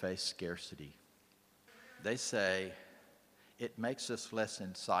when you face scarcity. They say it makes us less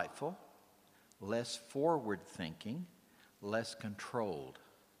insightful, less forward-thinking, less controlled.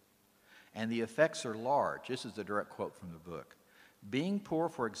 And the effects are large. This is a direct quote from the book. Being poor,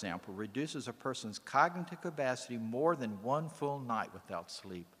 for example, reduces a person's cognitive capacity more than one full night without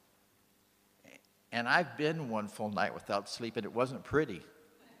sleep. And I've been one full night without sleep, and it wasn't pretty.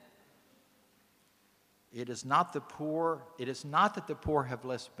 It is not that the poor have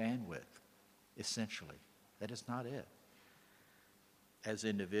less bandwidth, essentially. That is not it as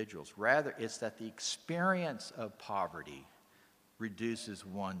individuals. Rather, it's that the experience of poverty reduces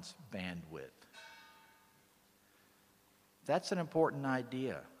one's bandwidth. That's an important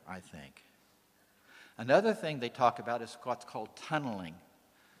idea, I think. Another thing they talk about is what's called tunneling.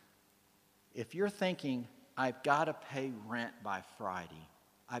 If you're thinking, I've got to pay rent by Friday,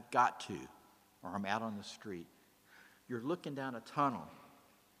 I've got to, or I'm out on the street, you're looking down a tunnel.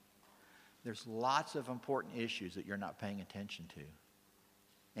 There's lots of important issues that you're not paying attention to.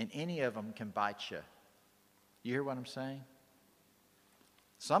 And any of them can bite you. You hear what I'm saying?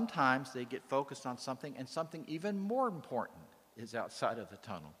 Sometimes they get focused on something, and something even more important is outside of the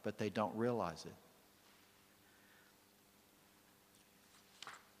tunnel, but they don't realize it.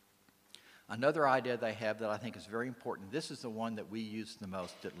 Another idea they have that I think is very important, this is the one that we use the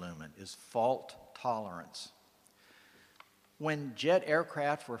most at Lumen, is fault tolerance. When jet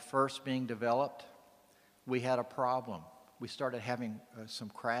aircraft were first being developed, we had a problem. We started having some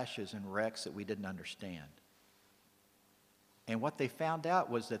crashes and wrecks that we didn't understand. And what they found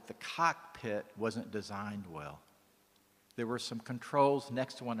out was that the cockpit wasn't designed well. There were some controls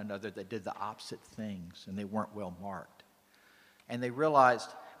next to one another that did the opposite things, and they weren't well marked. And they realized,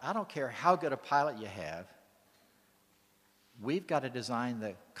 I don't care how good a pilot you have, we've got to design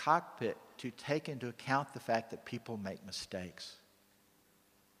the cockpit to take into account the fact that people make mistakes.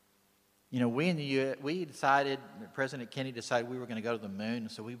 We decided, President Kennedy decided we were going to go to the moon,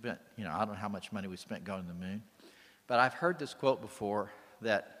 so we've been, I don't know how much money we spent going to the moon. But I've heard this quote before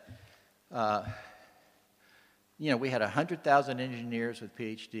that, we had 100,000 engineers with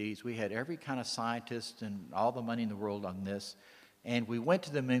PhDs. We had every kind of scientist and all the money in the world on this. And we went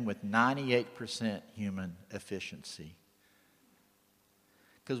to the moon with 98% human efficiency.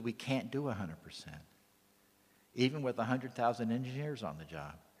 Because we can't do 100%, even with 100,000 engineers on the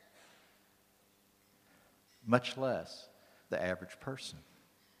job, much less the average person.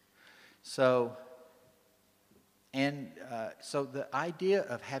 So the idea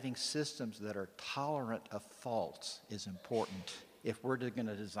of having systems that are tolerant of faults is important if we're going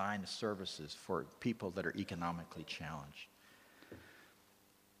to design services for people that are economically challenged.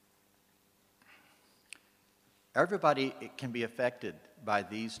 Everybody can be affected by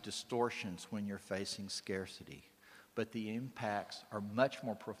these distortions when you're facing scarcity, but the impacts are much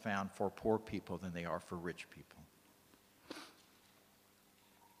more profound for poor people than they are for rich people.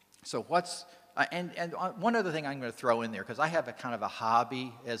 So one other thing I'm going to throw in there, because I have a kind of a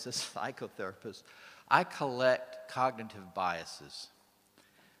hobby as a psychotherapist, I collect cognitive biases.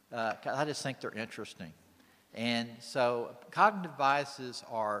 I just think they're interesting. And so cognitive biases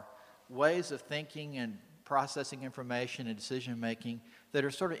are ways of thinking and processing information and decision making that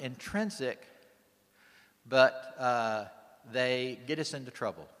are sort of intrinsic, but they get us into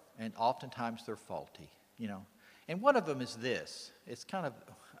trouble, and oftentimes they're faulty, you know. And one of them is this. It's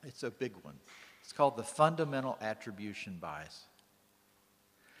a big one. It's called the fundamental attribution bias.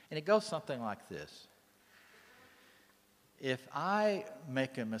 And it goes something like this. If I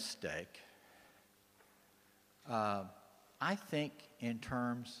make a mistake, I think in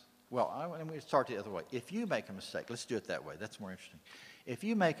terms, well, I'm going to start the other way. If you make a mistake, let's do it that way. That's more interesting. If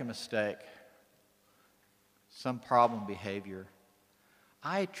you make a mistake, some problem behavior,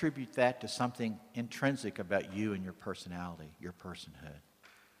 I attribute that to something intrinsic about you and your personality, your personhood.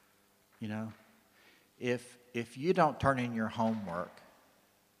 You know, if you don't turn in your homework,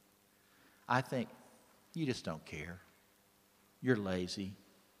 I think you just don't care. You're lazy.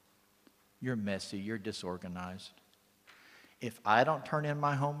 You're messy. You're disorganized. If I don't turn in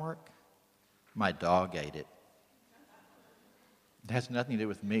my homework, my dog ate it. It has nothing to do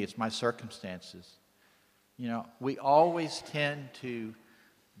with me. It's my circumstances. You know, we always tend to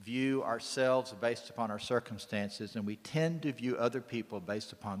view ourselves based upon our circumstances, and we tend to view other people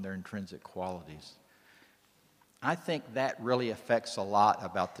based upon their intrinsic qualities. I think that really affects a lot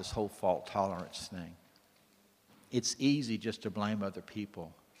about this whole fault tolerance thing. It's easy just to blame other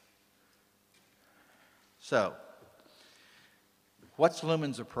people. So, what's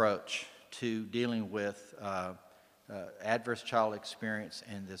Lumen's approach to dealing with adverse child experience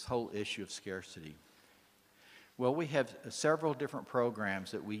and this whole issue of scarcity? Well, we have several different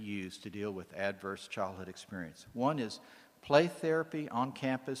programs that we use to deal with adverse childhood experience. One is play therapy on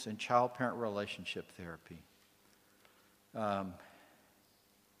campus and child-parent relationship therapy.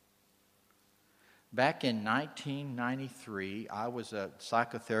 Back in 1993, I was a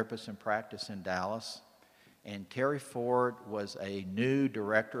psychotherapist in practice in Dallas, and Terry Ford was a new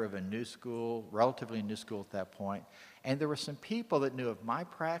director of a new school, relatively new school at that point, and there were some people that knew of my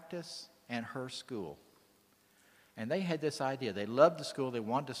practice and her school. And they had this idea. They loved the school. They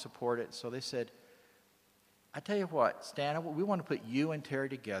wanted to support it. So they said, I tell you what, Stan, we want to put you and Terry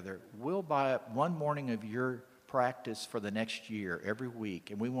together. We'll buy up one morning of your practice for the next year, every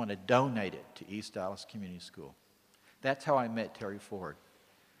week, and we want to donate it to East Dallas Community School. That's how I met Terry Ford.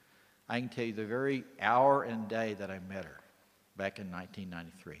 I can tell you the very hour and day that I met her back in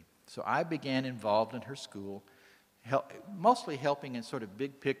 1993. So I began involved in her school, mostly helping in sort of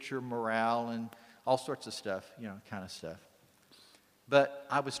big picture morale and all sorts of stuff, you know, kind of stuff. But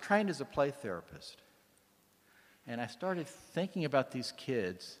I was trained as a play therapist. And I started thinking about these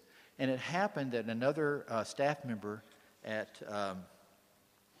kids. And it happened that another staff member at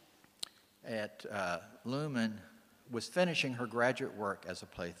Lumen was finishing her graduate work as a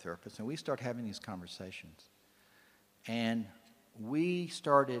play therapist. And we started having these conversations. And we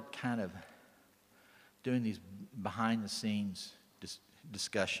started kind of doing these behind-the-scenes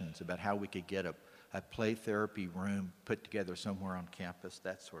discussions about how we could get a play therapy room put together somewhere on campus,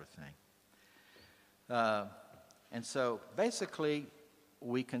 that sort of thing. And so basically,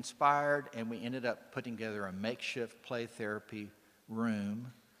 we conspired and we ended up putting together a makeshift play therapy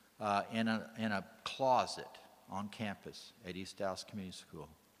room in a closet on campus at East Dallas Community School.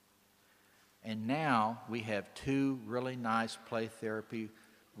 And now we have two really nice play therapy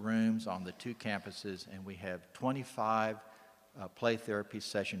rooms on the two campuses, and we have 25 play therapy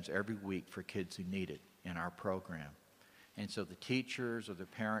sessions every week for kids who need it in our program. And so the teachers or the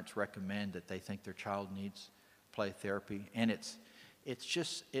parents recommend that they think their child needs play therapy, and it's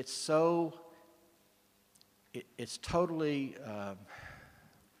totally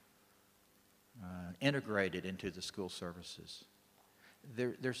integrated into the school services.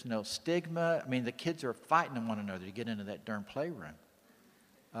 There's no stigma. I mean, the kids are fighting one another to get into that darn playroom.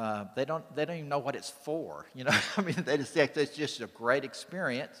 They don't even know what it's for, you know. I mean, they just think it's just a great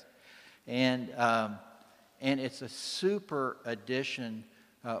experience, and it's a super addition.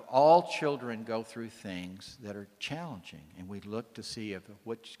 All children go through things that are challenging, and we look to see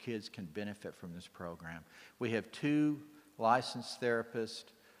which kids can benefit from this program. We have 2 licensed therapists,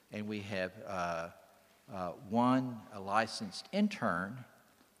 and we have a licensed intern.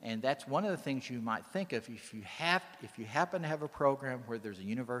 And that's one of the things you might think of if you happen to have a program where there's a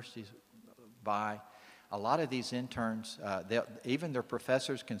university by. A lot of these interns, even their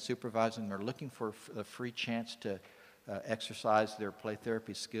professors can supervise them. They're looking for a free chance to exercise their play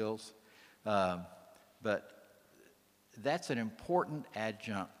therapy skills. But that's an important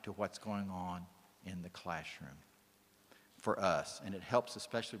adjunct to what's going on in the classroom for us. And it helps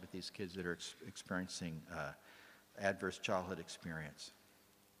especially with these kids that are experiencing adverse childhood experience.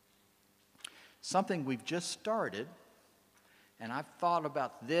 Something we've just started, and I've thought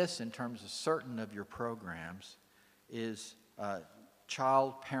about this in terms of certain of your programs, is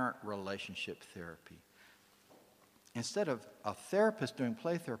child-parent relationship therapy. Instead of a therapist doing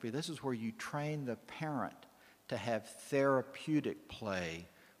play therapy, this is where you train the parent to have therapeutic play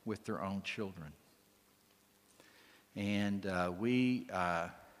with their own children. And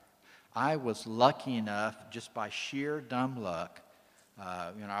I was lucky enough, just by sheer dumb luck,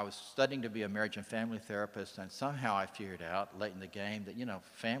 I was studying to be a marriage and family therapist, and somehow I figured out late in the game that,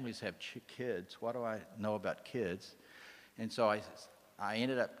 families have kids. What do I know about kids? And so I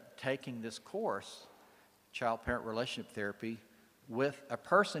ended up taking this course, child-parent relationship therapy, with a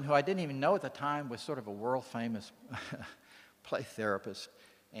person who I didn't even know at the time was sort of a world-famous play therapist.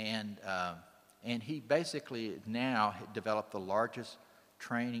 And he basically now developed the largest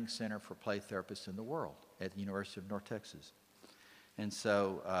training center for play therapists in the world at the University of North Texas. And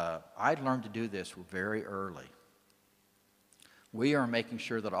so I learned to do this very early. We are making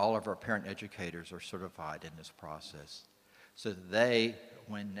sure that all of our parent educators are certified in this process so that they,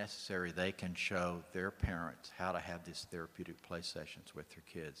 when necessary, they can show their parents how to have these therapeutic play sessions with their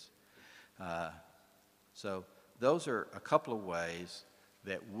kids. So those are a couple of ways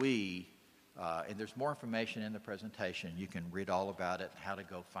that we, and there's more information in the presentation. You can read all about it, how to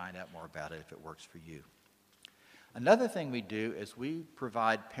go find out more about it if it works for you. Another thing we do is we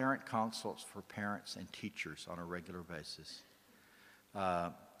provide parent consults for parents and teachers on a regular basis.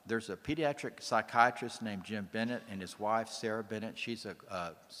 There's a pediatric psychiatrist named Jim Bennett and his wife, Sarah Bennett. She's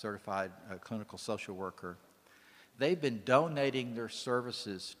a certified clinical social worker. They've been donating their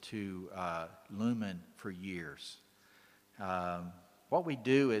services to Lumen for years. What we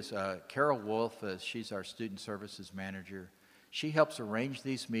do is Carol Wolf, she's our student services manager. She helps arrange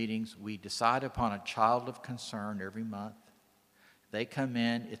these meetings. We decide upon a child of concern every month. They come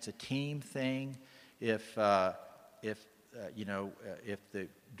in. It's a team thing. If the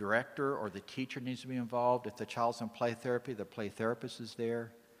director or the teacher needs to be involved, if the child's in play therapy, the play therapist is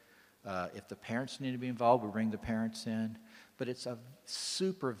there. If the parents need to be involved, we bring the parents in. But it's a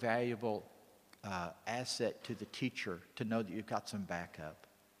super valuable asset to the teacher to know that you've got some backup.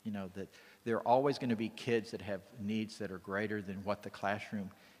 That there are always going to be kids that have needs that are greater than what the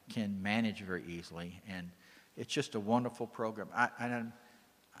classroom can manage very easily. And it's just a wonderful program.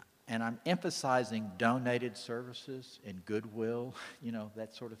 And I'm emphasizing donated services and goodwill,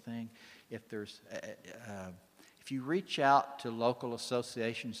 that sort of thing. If you reach out to local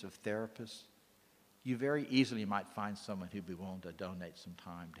associations of therapists, you very easily might find someone who'd be willing to donate some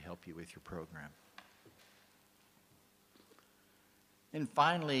time to help you with your program. And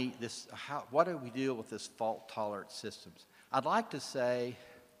finally, what do we deal with this fault-tolerant systems? I'd like to say,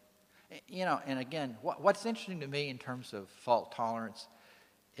 and again, what's interesting to me in terms of fault tolerance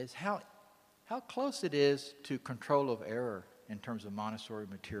is how close it is to control of error in terms of Montessori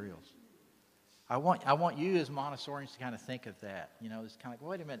materials. I want you as Montessorians to kind of think of that. It's kind of like,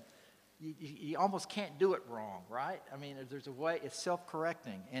 wait a minute, you almost can't do it wrong, right? I mean, there's a way, it's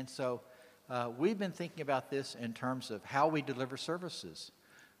self-correcting. And so we've been thinking about this in terms of how we deliver services.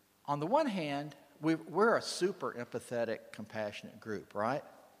 On the one hand, we're a super empathetic, compassionate group, right?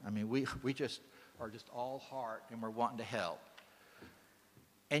 I mean, we just are just all heart and we're wanting to help.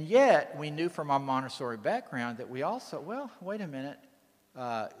 And yet, we knew from our Montessori background that we also, well, wait a minute,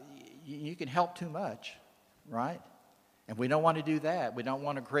 you can help too much, right? And we don't want to do that. We don't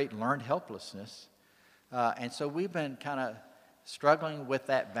want to create learned helplessness. And so we've been kind of struggling with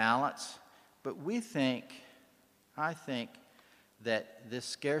that balance. But I think that this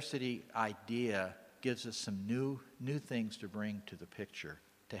scarcity idea gives us some new things to bring to the picture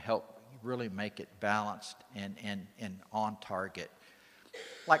to help really make it balanced and on target.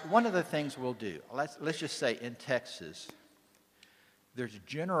 Like one of the things we'll do, let's just say in Texas, there's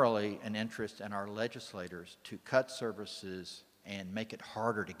generally an interest in our legislators to cut services and make it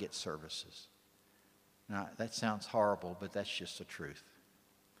harder to get services. Now, that sounds horrible, but that's just the truth.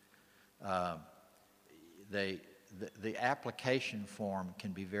 The application form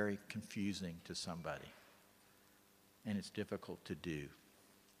can be very confusing to somebody, and it's difficult to do.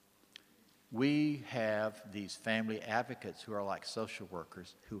 We have these family advocates who are like social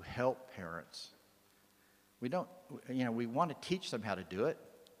workers who help parents. We want to teach them how to do it,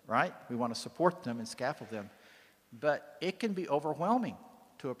 right? We want to support them and scaffold them, but it can be overwhelming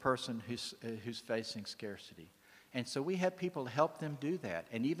to a person who's facing scarcity. And so we have people to help them do that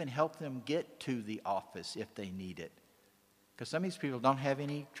and even help them get to the office if they need it. Because some of these people don't have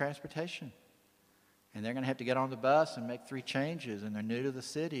any transportation. And they're going to have to get on the bus and make 3 changes, and they're new to the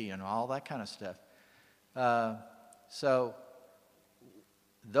city and all that kind of stuff. So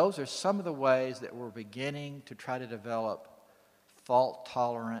those are some of the ways that we're beginning to try to develop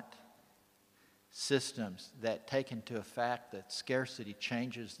fault-tolerant systems that take into effect that scarcity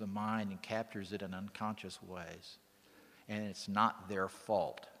changes the mind and captures it in unconscious ways. And it's not their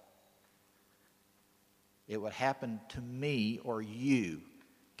fault. It would happen to me or you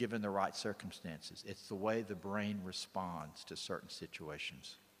given the right circumstances. It's the way the brain responds to certain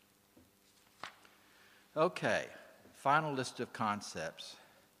situations. Okay, final list of concepts.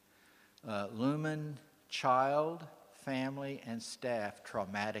 Lumen, child, family, and staff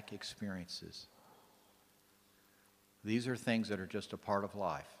traumatic experiences. These are things that are just a part of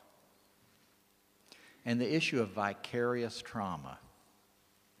life. And the issue of vicarious trauma.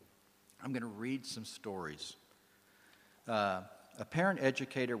 I'm going to read some stories. A parent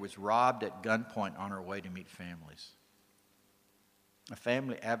educator was robbed at gunpoint on her way to meet families. A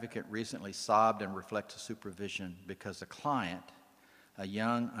family advocate recently sobbed in reflective supervision because a client, a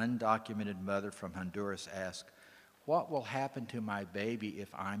young undocumented mother from Honduras, asked, "What will happen to my baby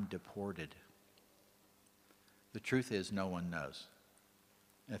if I'm deported?" The truth is, no one knows.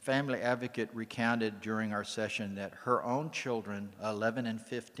 A family advocate recounted during our session that her own children, 11 and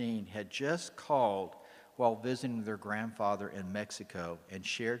 15, had just called while visiting their grandfather in Mexico and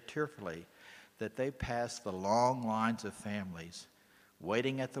shared tearfully that they passed the long lines of families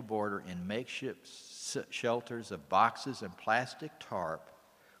waiting at the border in makeshift shelters of boxes and plastic tarp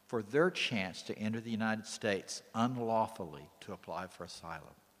for their chance to enter the United States unlawfully to apply for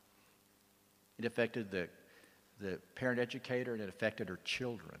asylum. It affected the parent educator, and it affected her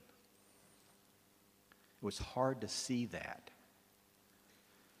children. It was hard to see that.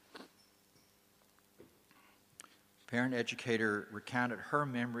 Parent educator recounted her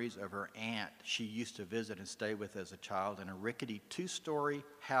memories of her aunt she used to visit and stay with as a child in a rickety 2-story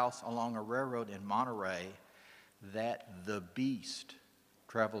house along a railroad in Monterey that the Beast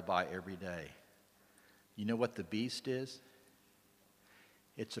traveled by every day. You know what the Beast is?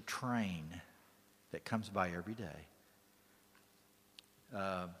 It's a train that comes by every day.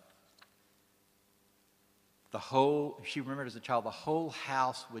 She remembered as a child, the whole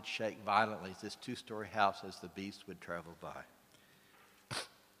house would shake violently, this 2-story house, as the Beast would travel by.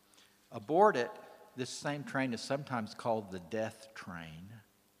 Aboard it, this same train is sometimes called the Death Train.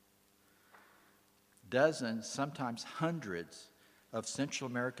 Dozens, sometimes hundreds, of Central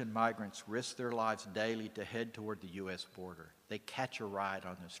American migrants risk their lives daily to head toward the U.S. border. They catch a ride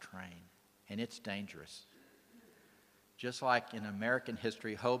on this train, and it's dangerous. Just like in American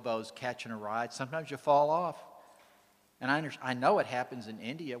history, hobos catching a ride, sometimes you fall off. And I know it happens in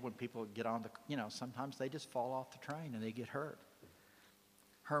India when people get on sometimes they just fall off the train and they get hurt.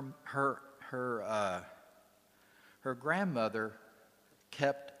 Her grandmother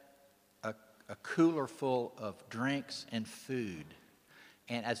kept a cooler full of drinks and food.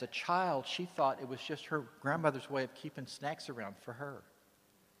 And as a child, she thought it was just her grandmother's way of keeping snacks around for her.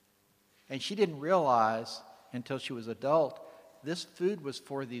 And she didn't realize until she was adult, this food was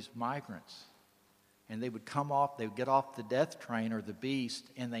for these migrants. And they would get off the Death Train or the Beast,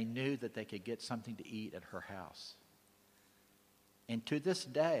 and they knew that they could get something to eat at her house. And to this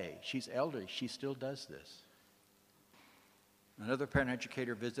day, she's elderly, she still does this. Another parent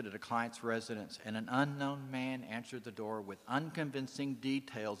educator visited a client's residence, and an unknown man answered the door with unconvincing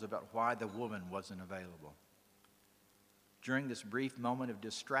details about why the woman wasn't available. During this brief moment of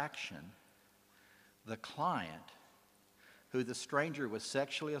distraction, the client, who the stranger was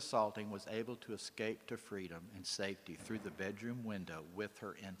sexually assaulting, was able to escape to freedom and safety through the bedroom window with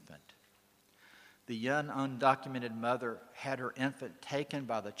her infant. The young undocumented mother had her infant taken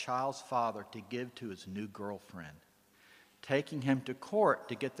by the child's father to give to his new girlfriend. Taking him to court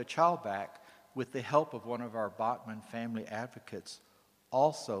to get the child back with the help of one of our Bachman family advocates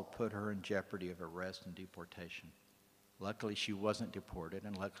also put her in jeopardy of arrest and deportation. Luckily, she wasn't deported,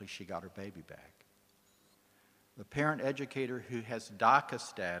 and luckily she got her baby back. The parent educator who has DACA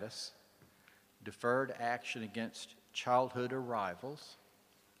status, Deferred Action Against Childhood Arrivals,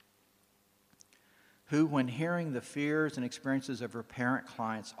 who, when hearing the fears and experiences of her parent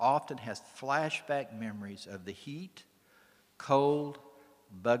clients, often has flashback memories of the heat, cold,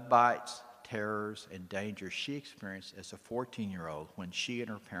 bug bites, terrors, and dangers she experienced as a 14-year-old when she and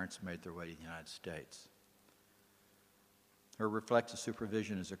her parents made their way to the United States. Her reflective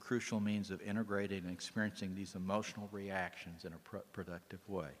supervision is a crucial means of integrating and experiencing these emotional reactions in a productive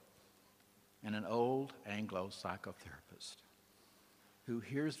way. And an old Anglo psychotherapist who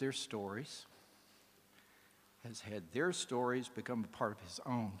hears their stories, has had their stories become a part of his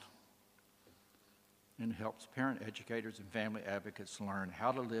own, and helps parent educators and family advocates learn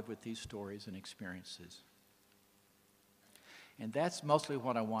how to live with these stories and experiences. And that's mostly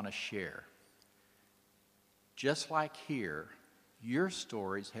what I want to share. Just like here, Your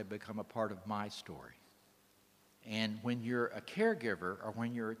stories have become a part of my story. And when you're a caregiver or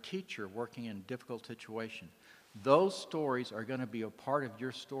when you're a teacher working in a difficult situation, those stories are going to be a part of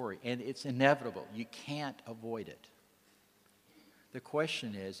your story, and it's inevitable. You can't avoid it. The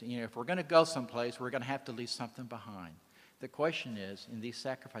question is, if we're going to go someplace, we're going to have to leave something behind. The question is, in these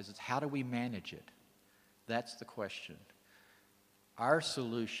sacrifices, how do we manage it? That's the question. Our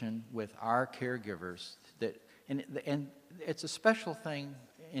solution with our caregivers, and it's a special thing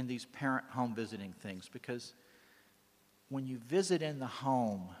in these parent home visiting things, because when you visit in the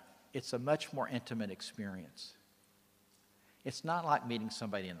home, it's a much more intimate experience. It's not like meeting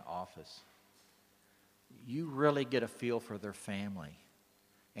somebody in the office. You really get a feel for their family,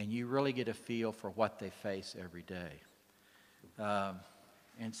 and you really get a feel for what they face every day.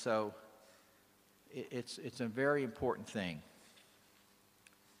 And so it's a very important thing.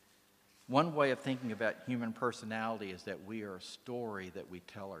 One way of thinking about human personality is that we are a story that we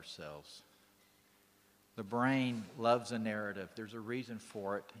tell ourselves. The brain loves a narrative. There's a reason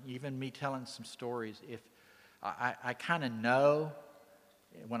for it. Even me telling some stories, if I kind of know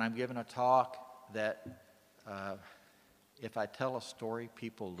when I'm giving a talk that if I tell a story,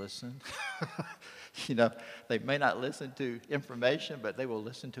 people listen. They may not listen to information, but they will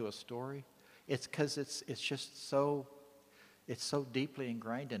listen to a story. It's because it's just so deeply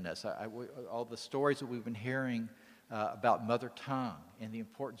ingrained in us. All the stories that we've been hearing about mother tongue and the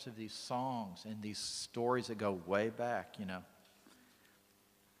importance of these songs and these stories that go way back,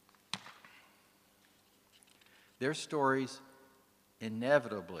 Their stories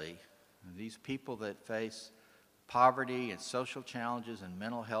inevitably, these people that face poverty and social challenges and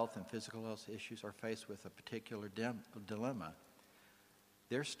mental health and physical health issues are faced with a particular dilemma.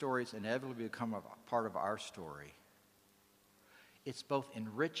 Their stories inevitably become a part of our story. It's both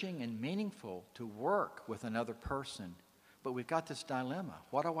enriching and meaningful to work with another person, but we've got this dilemma.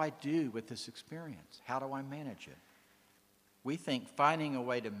 What do I do with this experience? How do I manage it? We think finding a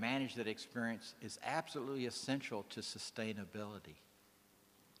way to manage that experience is absolutely essential to sustainability.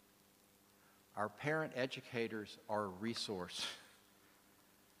 Our parent educators are a resource,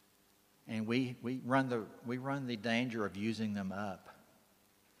 and we run the danger of using them up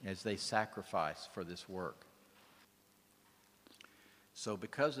as they sacrifice for this work. So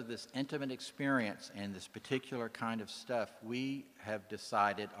because of this intimate experience and this particular kind of stuff, we have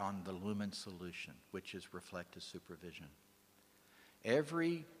decided on the Lumen solution, which is reflective supervision.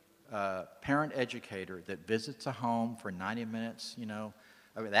 Every parent educator that visits a home for 90 minutes,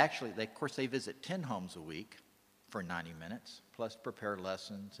 actually, they visit 10 homes a week for 90 minutes, plus prepare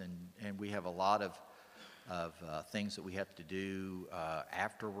lessons, and we have a lot of things that we have to do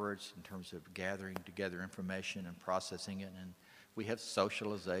afterwards in terms of gathering together information and processing it, and we have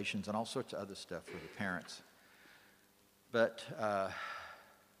socializations and all sorts of other stuff for the parents. But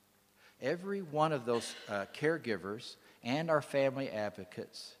every one of those caregivers and our family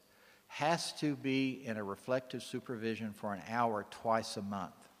advocates has to be in a reflective supervision for an hour twice a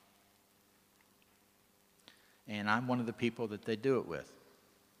month. And I'm one of the people that they do it with.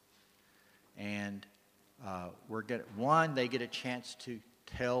 And they get a chance to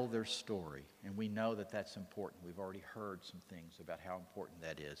tell their story. And we know that that's important. We've already heard some things about how important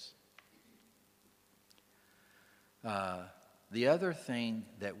that is. The other thing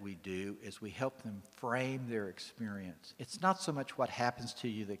that we do is we help them frame their experience. It's not so much what happens to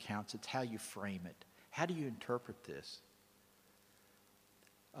you that counts, it's how you frame it. How do you interpret this?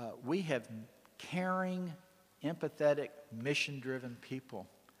 We have caring, empathetic, mission-driven people,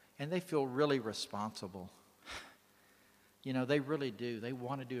 and they feel really responsible. They really do. They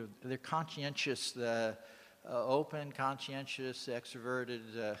want to do, they're conscientious, open, conscientious,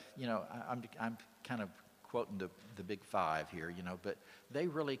 extroverted. I'm kind of quoting the big five here, but they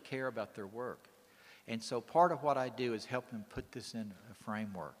really care about their work. And so part of what I do is help them put this in a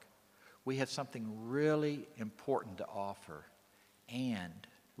framework. We have something really important to offer, and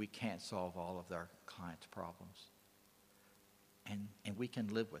we can't solve all of our clients' problems. And we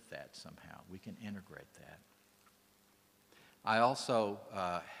can live with that somehow. We can integrate that.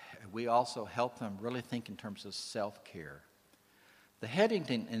 We also help them really think in terms of self-care. The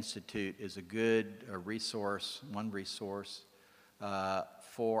Headington Institute is a good resource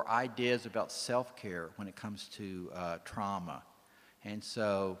for ideas about self-care when it comes to trauma. And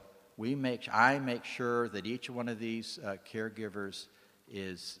so I make sure that each one of these caregivers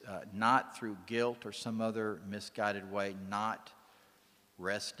is not through guilt or some other misguided way, not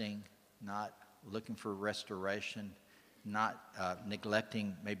resting, not looking for restoration, not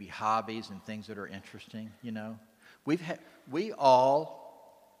neglecting maybe hobbies and things that are interesting, We all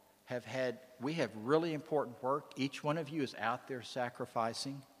we have really important work. Each one of you is out there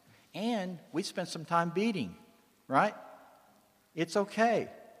sacrificing, and we spent some time beating, right? It's okay.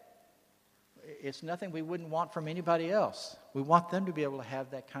 It's nothing we wouldn't want from anybody else. We want them to be able to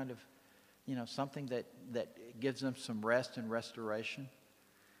have that kind of, something that gives them some rest and restoration.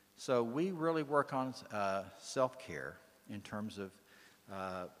 So we really work on self-care in terms of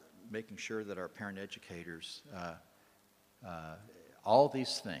making sure that our parent educators, all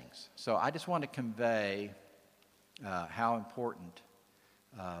these things. So I just want to convey how important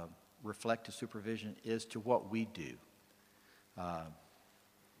reflective supervision is to what we do.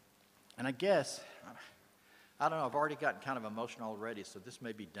 And I guess, I don't know, I've already gotten kind of emotional already, so this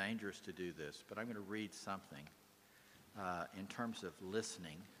may be dangerous to do this, but I'm going to read something in terms of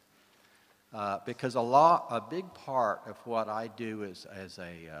listening. Because a big part of what I do as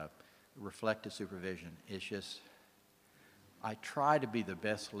a reflective supervision is just, I try to be the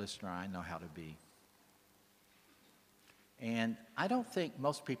best listener I know how to be. And I don't think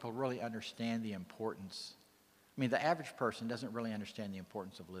most people really understand the importance. I mean, the average person doesn't really understand the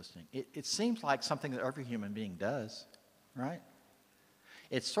importance of listening. It seems like something that every human being does, right?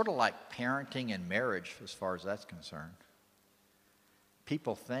 It's sort of like parenting and marriage as far as that's concerned.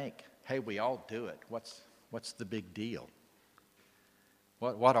 People think, hey, we all do it. What's the big deal?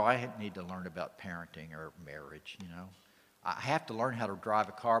 What do I need to learn about parenting or marriage, I have to learn how to drive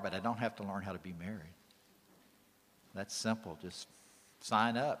a car, but I don't have to learn how to be married. That's simple. Just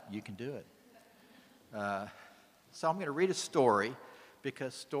sign up. You can do it. So I'm going to read a story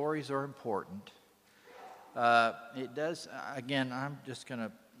because stories are important. It does, again, I'm just going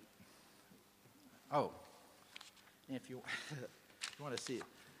to, if you want to see it,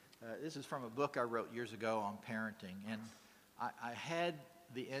 this is from a book I wrote years ago on parenting, and I had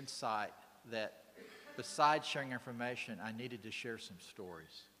the insight that besides sharing information, I needed to share some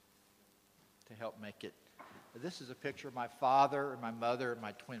stories to help make it. This is a picture of my father, my mother, and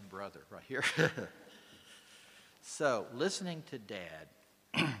my twin brother right here. So, listening to Dad.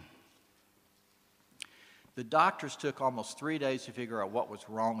 The doctors took almost 3 days to figure out what was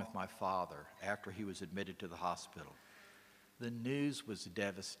wrong with my father after he was admitted to the hospital. The news was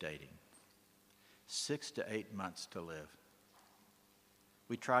devastating. 6 to 8 months to live.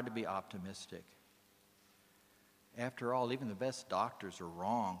 We tried to be optimistic. After all, even the best doctors are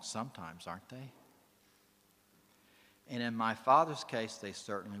wrong sometimes, aren't they? And in my father's case, they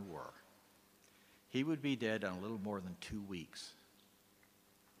certainly were. He would be dead in a little more than 2 weeks.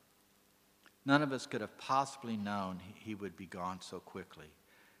 None of us could have possibly known he would be gone so quickly.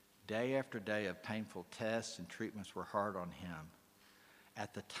 Day after day of painful tests and treatments were hard on him.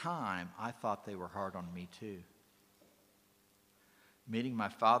 At the time, I thought they were hard on me too. Meeting my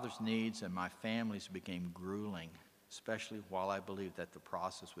father's needs and my family's became grueling, especially while I believed that the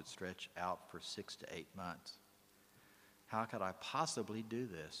process would stretch out for 6 to 8 months. How could I possibly do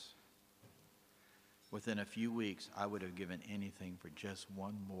this? Within a few weeks, I would have given anything for just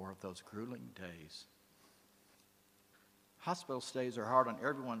one more of those grueling days. Hospital stays are hard on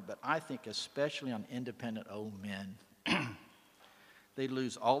everyone, but I think especially on independent old men. They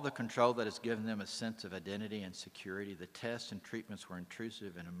lose all the control that has given them a sense of identity and security. The tests and treatments were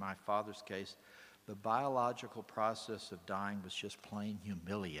intrusive, and in my father's case, the biological process of dying was just plain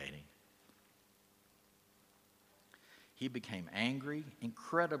humiliating. He became angry,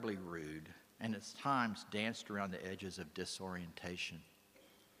 incredibly rude, and at times danced around the edges of disorientation.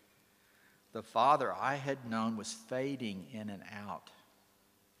 The father I had known was fading in and out.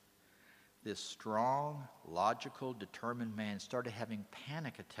 This strong, logical, determined man started having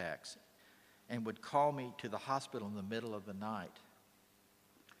panic attacks and would call me to the hospital in the middle of the night.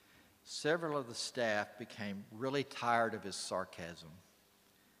 Several of the staff became really tired of his sarcasm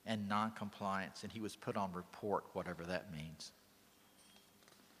and noncompliance, and he was put on report, whatever that means.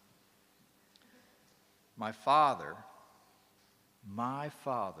 My father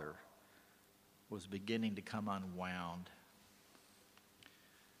was beginning to come unwound.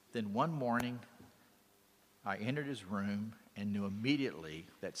 Then one morning, I entered his room and knew immediately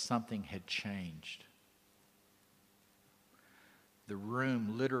that something had changed. The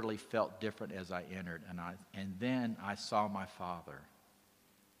room literally felt different as I entered, and then I saw my father.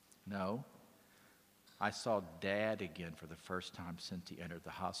 No, I saw Dad again for the first time since he entered the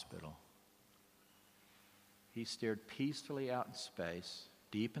hospital. He stared peacefully out in space,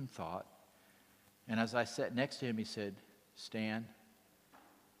 deep in thought, and as I sat next to him, he said, "Stan,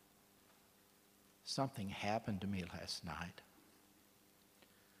 something happened to me last night."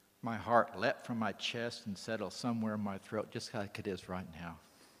 My heart leapt from my chest and settled somewhere in my throat, just like it is right now.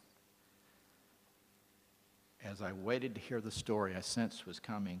 As I waited to hear the story I sensed was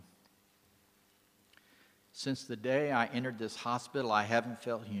coming, Since the day I entered this hospital, I haven't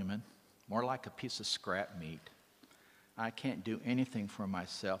felt human, more like a piece of scrap meat. I can't do anything for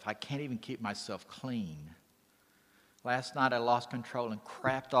myself. I can't even keep myself clean. Last night I lost control and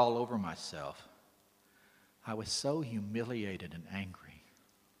crapped all over myself. I was so humiliated and angry.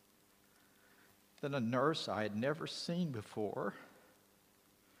 Then a nurse I had never seen before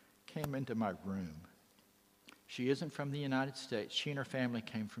came into my room. She isn't from the United States. She and her family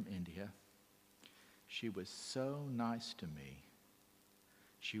came from India. She was so nice to me.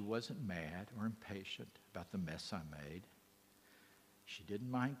 She wasn't mad or impatient about the mess I made. She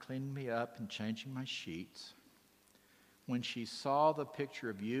didn't mind cleaning me up and changing my sheets. When she saw the picture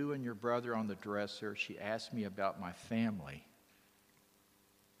of you and your brother on the dresser, she asked me about my family.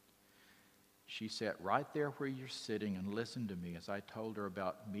 She sat right there where you're sitting and listened to me as I told her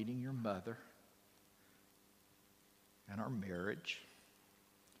about meeting your mother and our marriage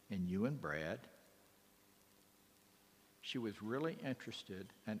and you and Brad. She was really interested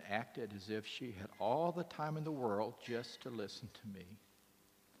and acted as if she had all the time in the world just to listen to me.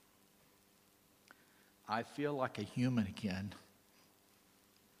 I feel like a human again,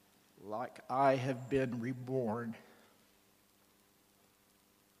 like I have been reborn.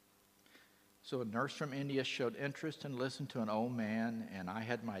 So a nurse from India showed interest and listened to an old man, and I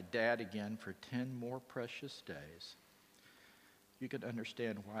had my dad again for 10 more precious days. You can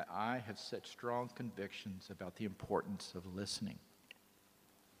understand why I have such strong convictions about the importance of listening.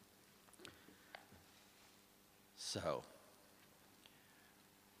 So,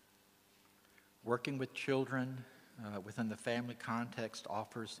 working with children within the family context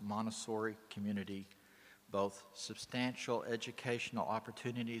offers Montessori community both substantial educational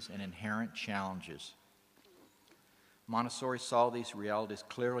opportunities and inherent challenges. Montessori saw these realities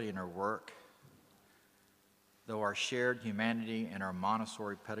clearly in her work. Though our shared humanity and our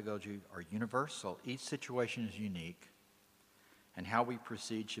Montessori pedagogy are universal, each situation is unique, and how we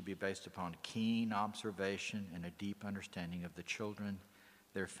proceed should be based upon keen observation and a deep understanding of the children,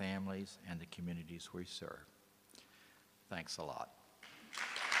 their families, and the communities we serve. Thanks a lot.